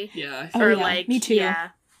 anime Yeah. Oh, or yeah, like me too. yeah,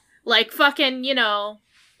 like fucking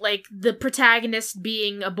like the protagonist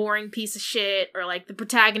being a boring piece of shit or like the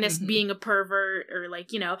protagonist Mhm. being a pervert or like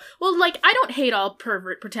well like I don't hate all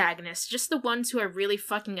pervert protagonists, just the ones who are really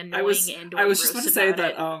fucking annoying I was and just about to say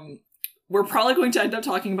that we're probably going to end up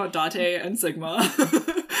talking about Date and Sigma.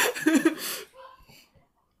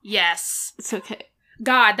 yes. It's okay.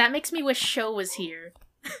 God, that makes me wish Sho was here.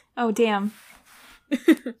 Oh, damn.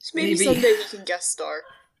 Maybe someday he can guest star.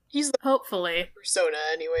 He's the Hopefully. persona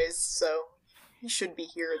anyways, so he should be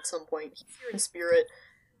here at some point. He's here in spirit.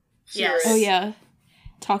 Yes. Oh, yeah.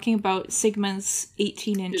 Talking about Sigma's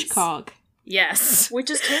 18-inch cog. Yes. Which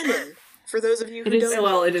is canon. For those of you who It is- don't know.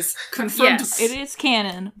 Well, it is confirmed. Yes. It is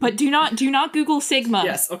canon, but do not Google Sigma.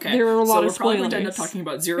 Yes, okay. There are a lot of we're probably going to end up spoilers. talking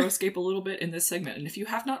about Zero Escape a little bit in this segment, and if you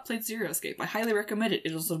have not played Zero Escape, I highly recommend it.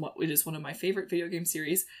 It is one of my favorite video game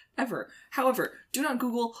series ever. However, do not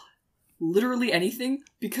Google literally anything,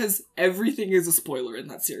 because everything is a spoiler in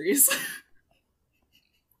that series.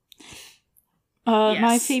 My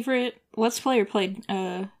Yes. favorite Let's Player played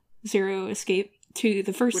Zero Escape to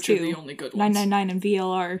the first Which two. are the only good ones. 999 and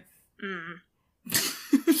VLR. Mm.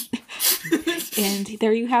 And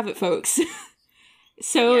there you have it, folks.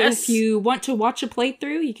 So Yes. if you want to watch a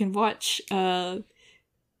playthrough, you can watch John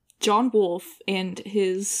Wolfe and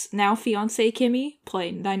his now fiancée Kimmy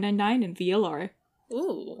play 999 and VLR.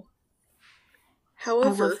 Ooh.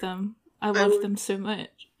 However, I love them. I love them so much.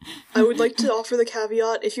 I would like to offer the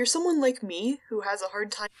caveat, if you're someone like me who has a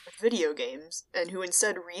hard time with video games, and who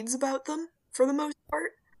instead reads about them, for the most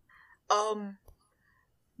part,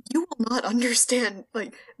 you will not understand,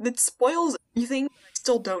 like, it spoils everything, but I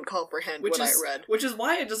still don't comprehend what I read. Which is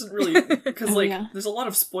why it doesn't really, because, Oh, like, yeah. there's a lot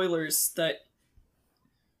of spoilers that,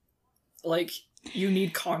 like, you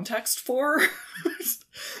need context for.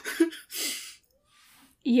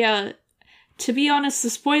 Yeah, to be honest, the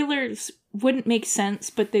spoilers wouldn't make sense,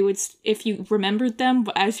 but they would, if you remembered them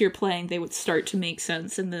as you're playing, they would start to make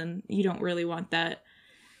sense, and then you don't really want that.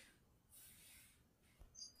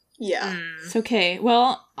 Yeah. Mm. It's okay.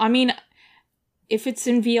 Well, I mean, if it's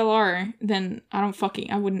in VLR, then I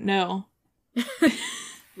wouldn't know.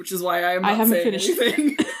 Which is why I am I not haven't saying finished.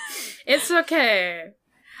 anything. It's okay.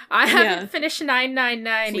 I haven't Yeah. finished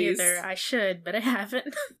 999 Please. either. I should, but I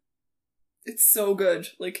haven't. It's so good.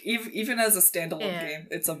 Like, even as a standalone Yeah. game,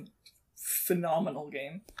 it's a phenomenal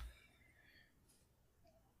game.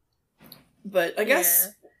 But I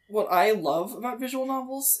guess what I love about visual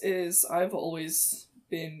novels is I've always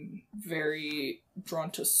been very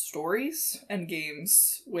drawn to stories and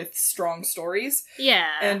games with strong stories. Yeah.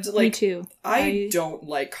 And, Me like, too. I don't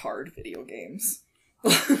like hard video games.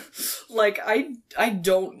 Like, I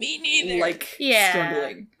don't Me neither. like Yeah.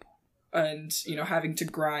 struggling and, you know, having to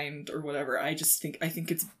grind or whatever. I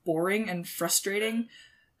think it's boring and frustrating,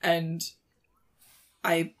 and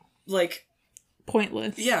I, like,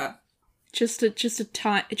 Pointless. yeah. Just a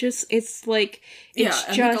time. It's like Yeah, it's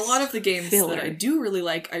and just like a lot of the games filler. that I do really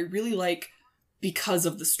like, I really like because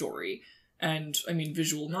of the story. And, I mean,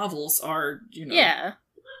 visual novels are, you know, Yeah.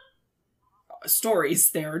 stories.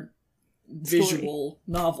 They're visual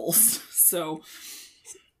novels. So,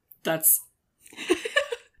 that's...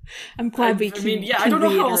 I'm glad we I can. mean, yeah, I can don't know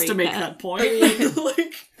how else to reiterate make that point.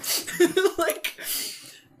 like...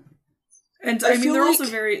 And I mean, feel they're like- also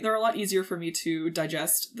they're a lot easier for me to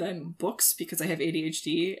digest than books because I have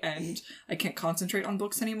ADHD and I can't concentrate on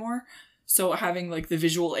books anymore. So having, like, the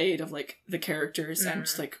visual aid of, like, the characters and,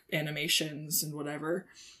 like, animations and whatever,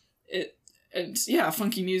 and yeah,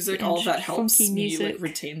 funky music, all of that helps funky me, music. like,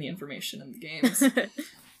 retain the information in the games.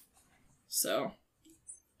 So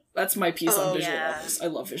that's my piece on visual yeah. novels. I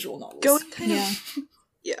love visual novels. Yeah.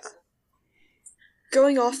 Yeah.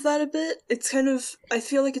 Going off that a bit, it's kind of, I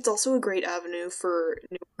feel like it's also a great avenue for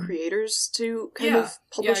new creators to kind of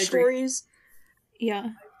publish I agree. stories.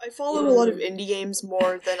 Yeah. I follow a lot of indie games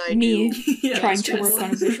more than I Me do. Yeah, trying that's to just- work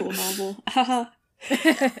on a visual novel. Haha.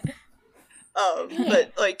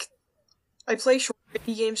 But, like, I play short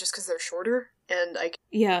indie games just because they're shorter, and I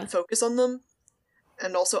Yeah. can focus on them.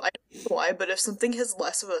 And also, I don't know why, but if something has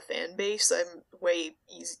less of a fan base, I'm way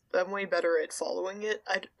better at following it.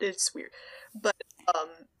 It's weird. But,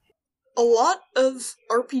 a lot of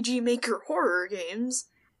RPG Maker horror games,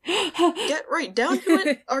 get right down to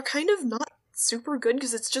it, are kind of not super good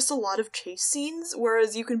because it's just a lot of chase scenes,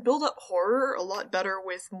 whereas you can build up horror a lot better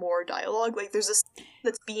with more dialogue. Like, there's a scene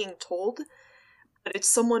that's being told, but it's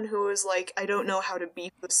someone who is like, I don't know how to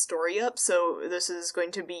beef the story up, so this is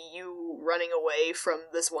going to be you running away from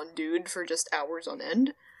this one dude for just hours on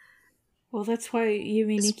end. Well, that's why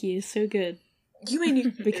Yume Nikki is so good. You may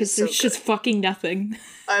need Because there's just fucking nothing.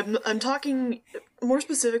 I'm talking more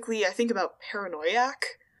specifically, I think about Paranoiac.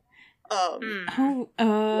 Mm.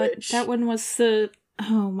 Which- That one was the...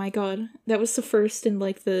 Oh my god. That was the first in,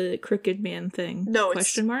 like, the Crooked Man thing. No, it's-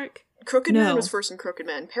 Question mark? Crooked Man No. was first in Crooked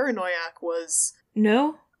Man. Paranoiac was,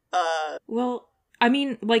 No? uh, Well, I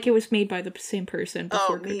mean, like, it was made by the same person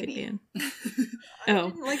before Crooked maybe. Man. I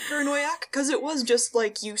didn't like Paranoiac, because it was just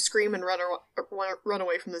like you scream and run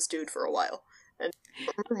away from this dude for a while. And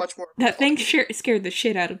I remember much more. That thing scared the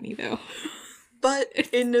shit out of me, though. But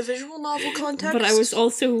in a visual novel context... But I was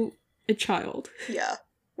also a child. Yeah.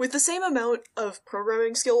 With the same amount of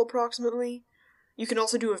programming skill, approximately, you can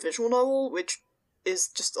also do a visual novel, which is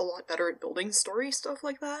just a lot better at building story stuff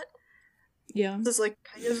like that. Yeah. This is, like,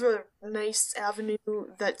 kind of a nice avenue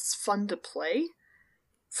that's fun to play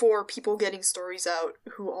for people getting stories out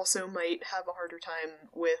who also might have a harder time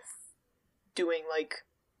with doing, like,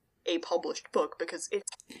 a published book, because it's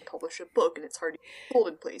hard to publish a book and it's hard to get sold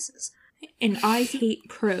in places. And I hate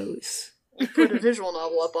prose. You put a visual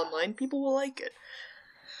novel up online, people will like it.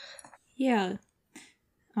 Yeah.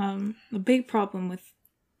 The big problem with...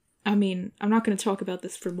 I mean, I'm not going to talk about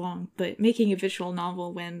this for long, but making a visual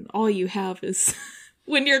novel when all you have is...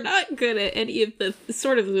 when you're not good at any of the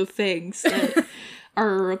sort of the things that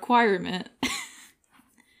are a requirement...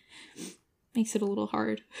 makes it a little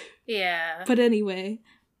hard. Yeah. But anyway...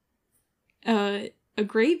 a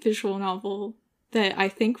great visual novel that I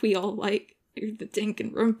think we all like are the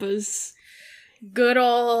Danganronpas. Good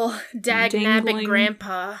ol' Dagnabbit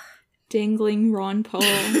Grandpa. Dangling Ron Paul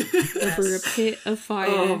over a pit of fire.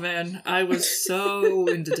 Oh man, I was so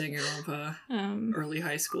into Danganronpa early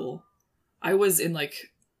high school. I was in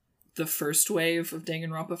like the first wave of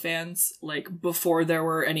Danganronpa fans, like before there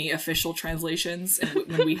were any official translations, and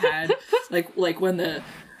when we had like when the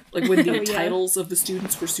titles of the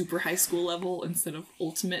students were super high school level instead of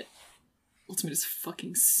ultimate. Ultimate is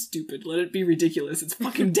fucking stupid. Let it be ridiculous. It's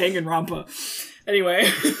fucking Danganronpa.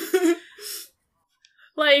 Anyway.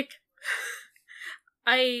 Like,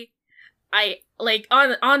 I like,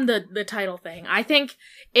 on the title thing, I think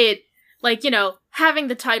it, like, you know, having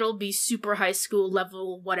the title be super high school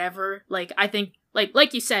level, whatever, like, I think,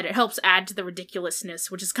 like you said, it helps add to the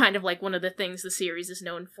ridiculousness, which is kind of like one of the things the series is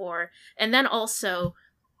known for. And then also...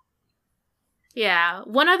 yeah,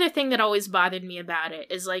 one other thing that always bothered me about it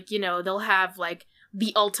is, like, you know, they'll have, like,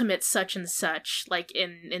 the ultimate such and such, like,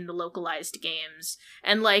 in the localized games.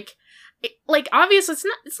 And, like, obviously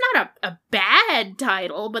it's not a bad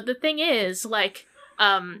title, but the thing is, like,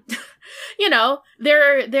 you know,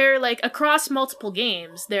 they're, like, across multiple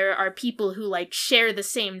games, there are people who, like, share the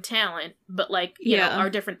same talent, but, like, you know, are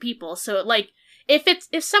different people. So, like,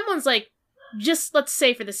 if someone's, like, just, let's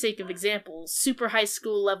say, for the sake of example, super high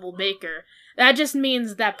school level baker, that just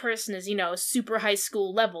means that person is, you know, super high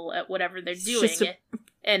school level at whatever they're doing,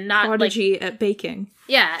 and not prodigy like, at baking.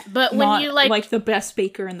 Yeah, but not when you like the best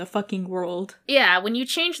baker in the fucking world. Yeah, when you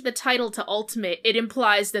change the title to ultimate, it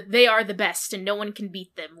implies that they are the best and no one can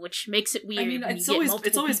beat them, which makes it weird. I mean, it's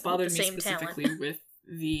always bothered me specifically with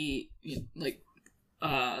the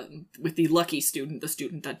with the lucky student, the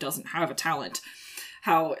student that doesn't have a talent.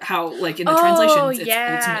 How like in the translations it's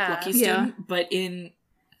ultimate lucky student, but in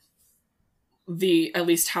at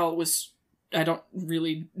least how it was, I don't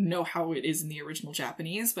really know how it is in the original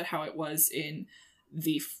Japanese, but how it was in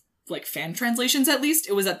the like fan translations, at least,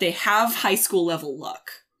 it was that they have high school level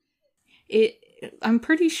luck. I'm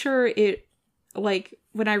pretty sure it, like,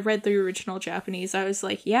 when I read the original Japanese, I was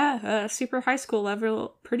like, yeah, super high school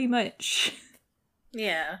level, pretty much.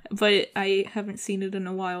 Yeah. But I haven't seen it in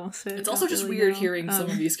a while, so it's also just weird hearing some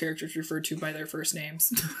of these characters referred to by their first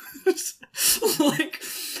names. like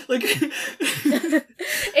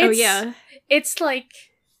oh yeah. It's like,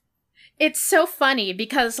 it's so funny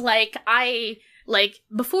because, like,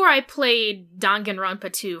 before I played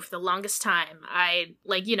Danganronpa 2 for the longest time, I,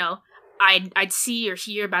 like, you know, I'd see or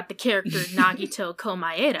hear about the character Nagito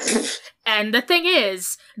Komaeda. And the thing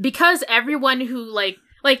is, because everyone who, like,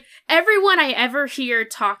 everyone I ever hear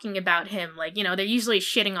talking about him, like, you know, they're usually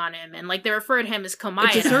shitting on him, and, like, they refer to him as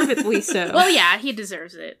Komaeda. Deservedly so. Well, yeah, he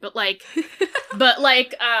deserves it, but, like,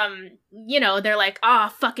 you know, they're like,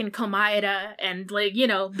 fucking Komaeda, and, like, you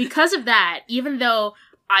know, because of that, even though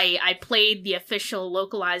I played the official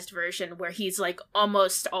localized version where he's, like,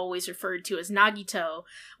 almost always referred to as Nagito,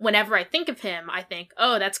 whenever I think of him, I think,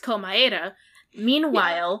 oh, that's Komaeda.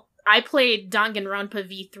 Meanwhile, I played Danganronpa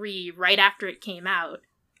V3 right after it came out.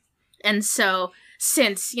 And so,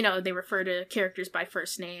 since, you know, they refer to characters by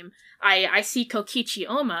first name, I see Kokichi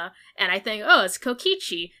Oma, and I think, oh, it's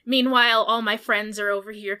Kokichi. Meanwhile, all my friends are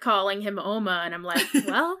over here calling him Oma, and I'm like,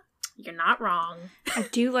 well, you're not wrong. I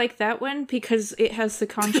do like that one, because it has the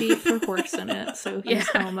kanji for horse in it, so he's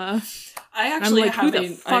Oma. I actually have who the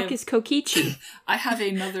fuck is Kokichi? I have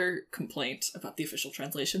another complaint about the official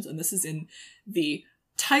translations, and this is in the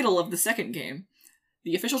title of the second game.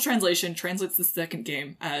 The official translation translates the second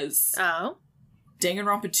game as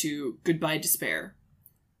Danganronpa 2 Goodbye Despair.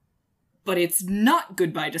 But it's not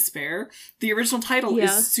Goodbye Despair. The original title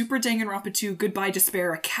is Super Danganronpa 2 Goodbye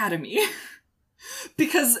Despair Academy.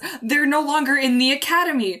 Because they're no longer in the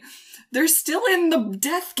academy. They're still in the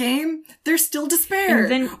death game. They're still Despair.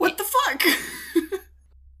 What the fuck?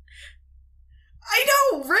 I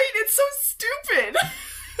know, right? It's so stupid.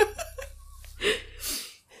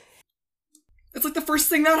 It's like the first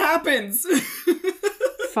thing that happens.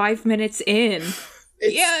 5 minutes in.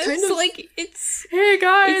 It's hey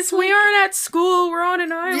guys, it's we aren't at school, we're on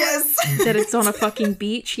an island. Yes. That it's on a fucking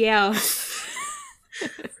beach, yeah.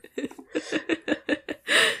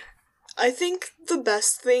 I think the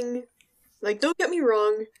best thing, like, don't get me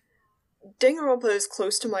wrong, Danganronpa is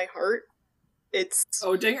close to my heart. It's...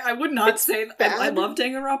 Oh, I would not say... I love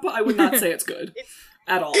Danganronpa. I would not say it's good.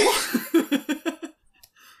 At all.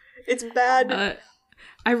 It's bad.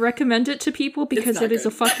 I recommend it to people because it is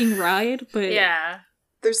a fucking ride, but... Yeah.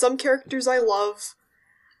 There's some characters I love,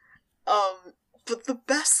 but the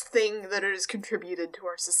best thing that it has contributed to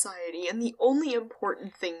our society, and the only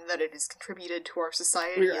important thing that it has contributed to our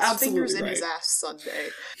society, is Fingers in His Ass Sunday.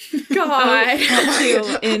 God!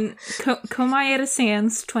 In Komaeda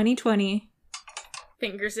Sans 2020.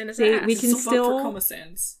 Fingers in his ass. We can still vote for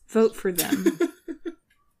Koma-sans. Vote for them.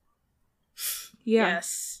 Yeah.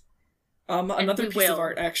 Yes. Another piece of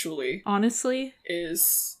art, actually, honestly,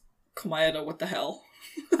 is Komaeda What the Hell.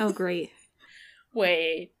 Oh, great.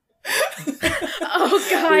 Wait. Oh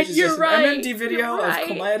god, Which is you're just right. An MMD video of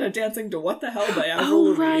Komaeda dancing to What the Hell by Avril Oh,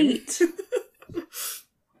 Lavigne.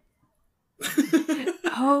 right.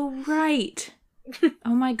 Oh, right.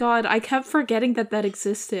 Oh my god, I kept forgetting that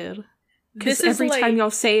existed. Because every time y'all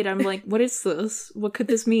say it, I'm like, what is this? What could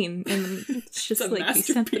this mean? And it's just It's like, we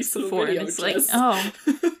sent this before, and it's like, Jess. oh,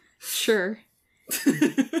 sure.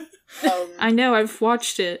 I know, I've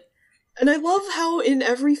watched it. And I love how in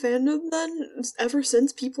every fandom then, ever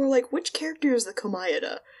since, people are like, which character is the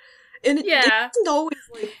Komaeda? And it isn't always,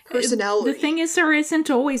 like, personality. The thing is, there isn't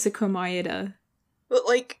always a Komaeda. But,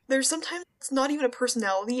 like, there's sometimes it's not even a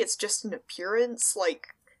personality, it's just an appearance, like...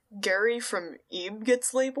 Gary from Ebe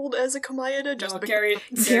gets labeled as a Komaeda just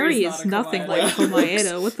because Gary is nothing like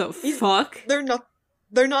Komaeda. What the fuck? They're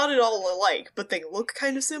not at all alike, but they look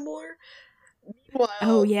kind of similar.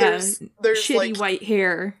 Meanwhile, there's shitty like, white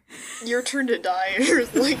hair. Your Turn to Die,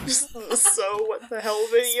 there's like just the So What the Hell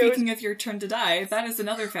video. Speaking of Your Turn to Die, that is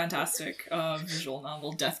another fantastic visual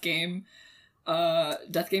novel, Death Game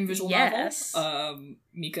visual novel.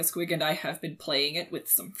 Mika Squig and I have been playing it with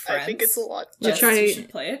some friends. I think it's a lot. You should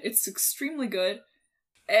play it. It's extremely good.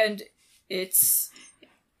 And it's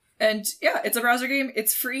a browser game.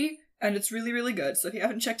 It's free, and it's really, really good. So if you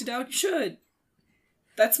haven't checked it out, you should.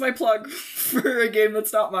 That's my plug for a game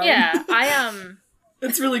that's not mine. Yeah,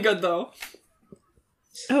 It's really good, though.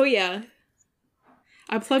 Oh, yeah.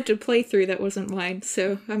 I plugged a playthrough that wasn't mine,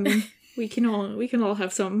 so, I mean, we can all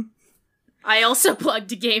have some. I also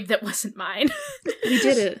plugged a game that wasn't mine. We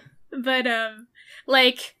did it. But,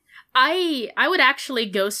 like, I would actually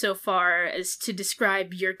go so far as to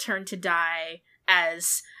describe Your Turn to Die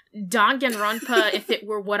as Danganronpa if it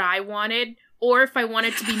were what I wanted, or if I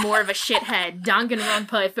wanted to be more of a shithead,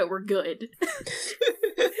 Danganronpa if it were good.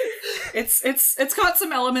 It's got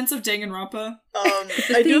some elements of Danganronpa.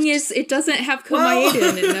 The thing is, it doesn't have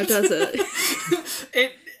Komaeda in it now, does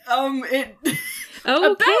it?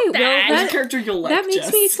 Oh, okay, well, that character you'll like, that makes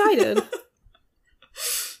Jess. me excited.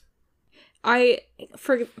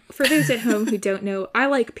 For those at home who don't know, I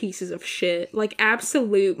like pieces of shit, like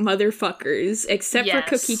absolute motherfuckers, except for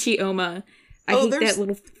Kokichi Oma. I hate that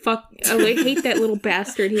little I hate that little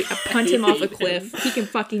bastard. I punch him off a cliff. He can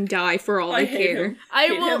fucking die for all I care.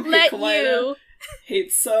 I won't let you.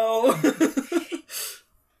 Hate so.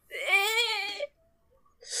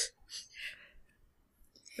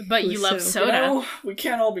 But you love soda. You know, we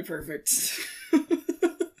can't all be perfect.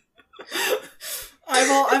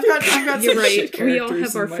 I've got You're some right. shit We all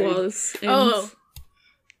characters have our in my- flaws. And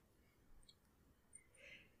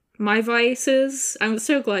my vices. I'm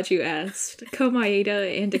so glad you asked.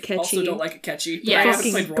 Komaeda and Akechi. Also, don't like Akechi. Yeah, I haven't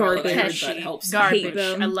fucking played Royal, but I heard garbage. that helps. Garbage. Hate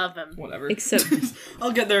them. I love him. Whatever. Except,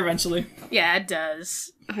 I'll get there eventually. Yeah, it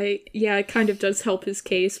does. it kind of does help his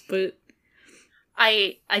case, but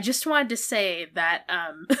I just wanted to say that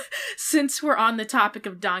since we're on the topic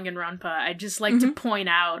of Danganronpa, I'd just like to point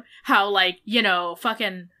out how, like, you know,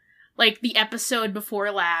 fucking like the episode before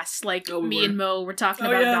last, like me and Mo were talking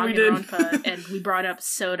about Danganronpa, and we brought up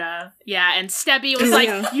soda. Yeah, and Stebby was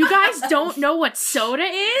like, "You guys don't know what soda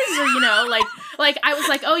is?" Or like I was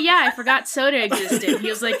like, "Oh yeah, I forgot soda existed." He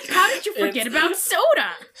was like, "How did you forget about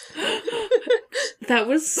soda?"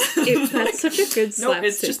 That's such a good slapstick. No,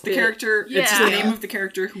 it's just the character. Yeah. It's just the name of the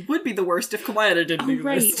character who would be the worst if Kawaiata didn't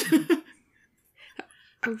exist. Right.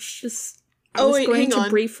 I was going to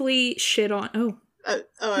briefly shit on. I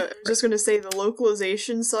was just gonna say the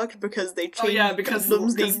localization sucked because they changed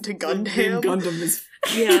Gundam's name to Gundam. Gundam is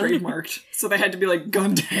trademarked, so they had to be like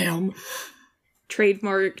Gundam.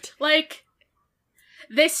 Trademarked. Like,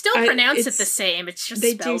 they still pronounce it the same. It's just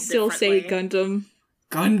they spelled do still differently. say Gundam.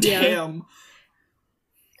 Gundam. Yeah.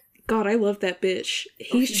 God, I love that bitch.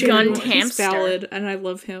 He's Gundhamster. valid, and I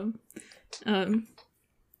love him.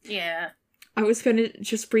 Yeah. I was going to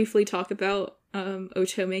just briefly talk about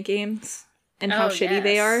Otome games and how shitty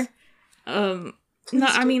they are.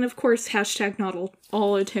 I mean, of course, hashtag not all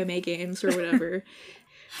Otome games or whatever.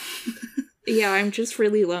 Yeah, I'm just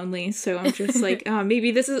really lonely, so I'm just like,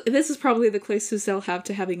 maybe this is probably the closest I'll have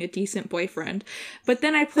to having a decent boyfriend. But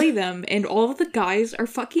then I play them, and all of the guys are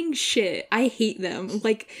fucking shit. I hate them.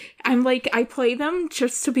 I play them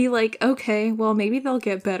just to be like, okay, well, maybe they'll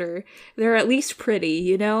get better. They're at least pretty,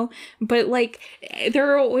 you know? But, like,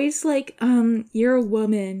 they're always like, you're a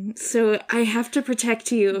woman, so I have to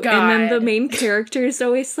protect you. God. And then the main character is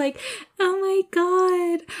always like, oh my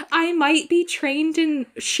god, I might be trained in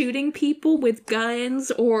shooting people with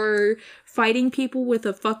guns or fighting people with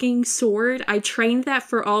a fucking sword. I trained that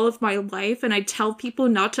for all of my life, and I tell people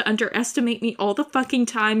not to underestimate me all the fucking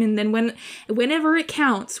time, and then whenever it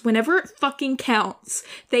fucking counts,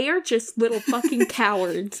 they are just little fucking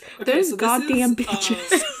cowards. Okay, Those so goddamn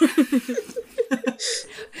bitches.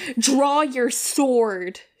 Draw your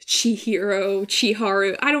sword,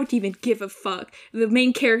 Chiharu. I don't even give a fuck. The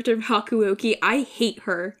main character of Hakuoki, I hate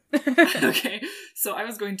her. Okay, so I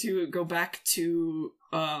was going to go back to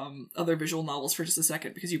other visual novels for just a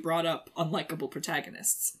second, because you brought up unlikable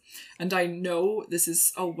protagonists. And I know this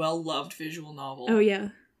is a well-loved visual novel. Oh, yeah.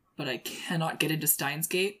 But I cannot get into Steins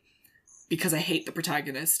Gate because I hate the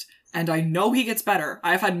protagonist. And I know he gets better.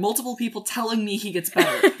 I've had multiple people telling me he gets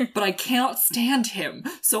better, but I cannot stand him,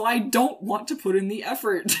 so I don't want to put in the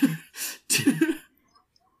effort.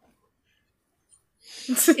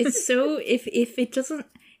 It's so, if it doesn't,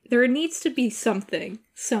 there needs to be something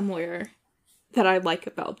somewhere that I like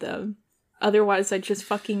about them. Otherwise, I just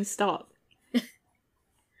fucking stop.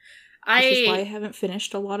 Which is why I haven't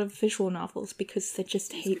finished a lot of visual novels, because they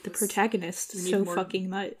just hate the protagonist so fucking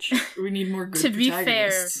much. We need more good To be fair,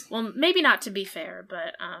 protagonists. well, maybe not to be fair,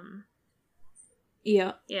 but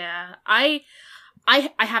Yeah. yeah, I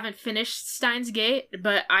haven't finished Steins Gate,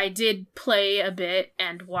 but I did play a bit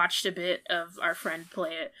and watched a bit of our friend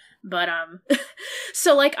play it. But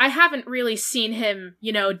so like I haven't really seen him,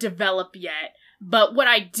 develop yet. But what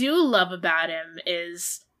I do love about him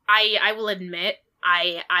is I will admit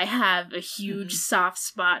I have a huge soft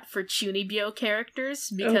spot for Chunibyo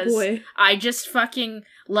characters, because I just fucking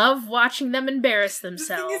love watching them embarrass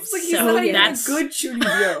themselves. It's like, he's not even a good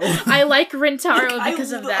Chunibyo. I like Rintaro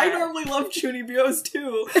because of that. I normally love Chunibyos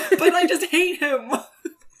too, but I just hate him.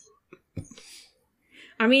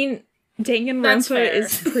 I mean, Danganronpa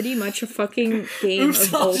is pretty much a fucking game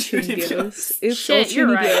of all Chunibyos. Oops, all Shit,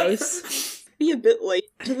 you're right. Be a bit late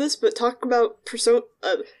to this, but talk about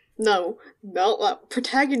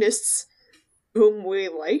protagonists whom we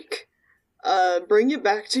like. Bring it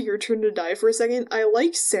back to Your Turn to Die for a second. I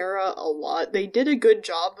like Sarah a lot. They did a good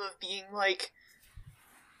job of being like,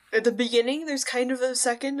 at the beginning there's kind of a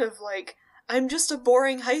second of like, I'm just a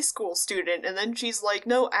boring high school student, and then she's like,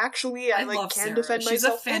 no, actually I like can defend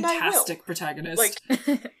myself, and I will. She's a fantastic protagonist. Like,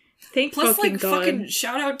 thank plus, fucking like, God. fucking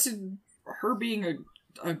shout out to her being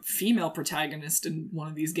a female protagonist in one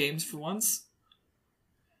of these games for once.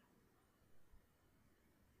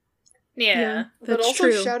 Yeah, but that's also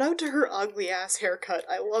true. shout out to her ugly ass haircut.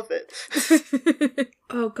 I love it.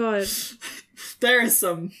 Oh God. There's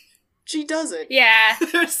some. She doesn't. Yeah.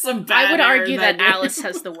 There's some bad I would hair argue in that game. Alice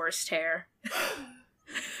has the worst hair.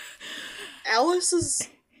 Alice is...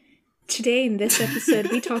 Today in this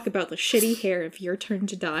episode, we talk about the shitty hair of Your Turn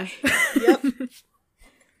to Die. Yep.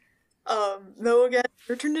 Though again,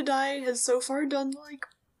 Your Turn to Die has so far done, like,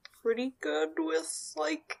 pretty good with,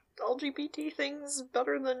 like, LGBT things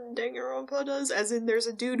better than Danganronpa does, as in there's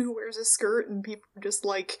a dude who wears a skirt and people are just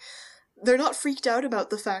like, they're not freaked out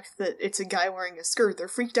about the fact that it's a guy wearing a skirt, they're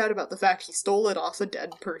freaked out about the fact he stole it off a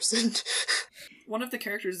dead person. One of the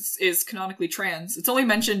characters is canonically trans. It's only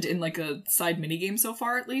mentioned in like a side minigame so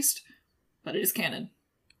far, at least, but it is canon.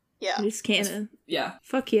 Yeah. It is canon. Yeah.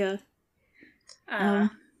 Fuck yeah.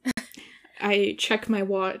 I check my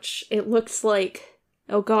watch. It looks like...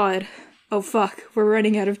 Oh god. Oh fuck. We're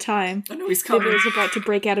running out of time. I know he's coming. Bibbo is about to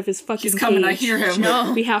break out of his fucking He's coming, cage. I hear him.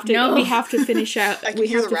 No. We have to finish out. I can We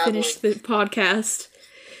hear have the to finish the podcast.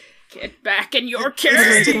 Get back in your It's the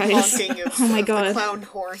carriage. guys. honking of, Oh my of god. the clown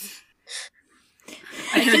horn.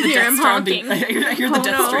 I hear the hear Death him Stranding. honking. I hear the Oh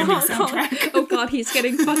Death no. Stranding Oh soundtrack. oh god, he's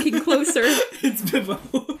getting fucking closer. It's Bibbo.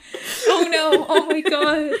 Oh no. Oh my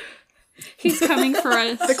god. He's coming for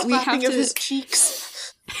us. The We have clapping of to... his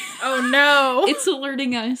cheeks. Oh no. It's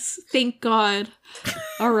alerting us. Thank God.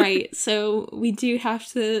 All right, so we do have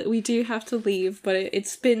to leave, but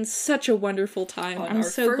it's been such a wonderful time. On I'm our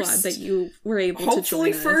so glad first- that you were able to join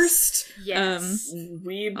Hopefully us. first Yes.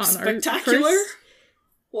 Weeb on our Spectacular? first-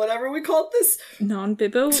 Whatever we called this.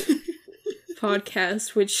 non-Bibbo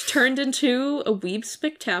podcast, which turned into a Weeb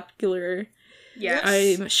Spectacular.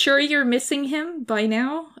 Yes. I'm sure you're missing him by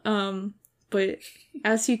now, but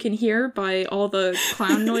as you can hear by all the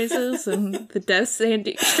clown noises and the Death Stranding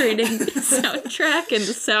soundtrack and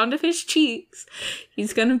the sound of his cheeks,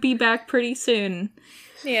 he's gonna be back pretty soon.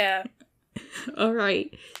 Yeah.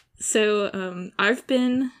 Alright, so I've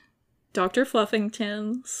been Dr.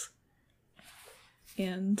 Fluffingtons,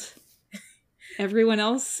 and everyone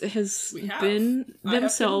else has We have. been I have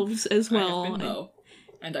themselves as I well. have been Mo.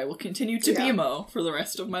 And I will continue to be Yeah. Mo for the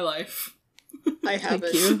rest of my life. I Thank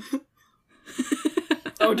haven't. you.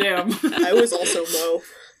 Oh, damn. I was also Mo.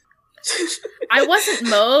 I wasn't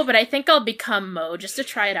Mo, but I think I'll become Mo just to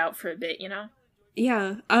try it out for a bit, you know?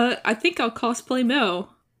 Yeah, I think I'll cosplay Mo.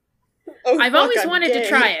 Oh, I've fuck, always I'm wanted gay. to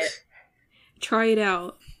try it. Try it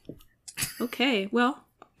out. Okay, well,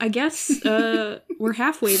 I guess we're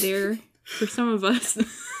halfway there for some of us.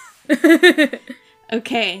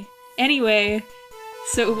 Okay. Anyway,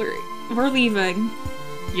 so we're leaving.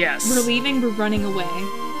 Yes. We're leaving, we're running away.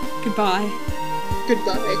 Goodbye.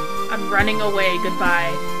 Goodbye. I'm running away.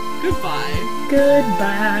 Goodbye. Goodbye.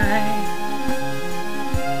 Goodbye.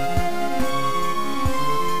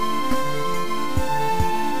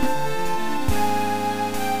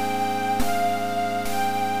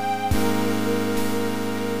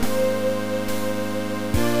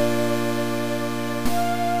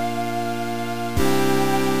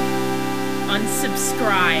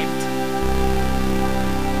 Unsubscribed.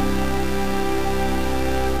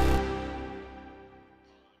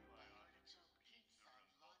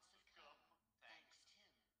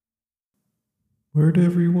 Where'd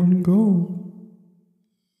everyone go?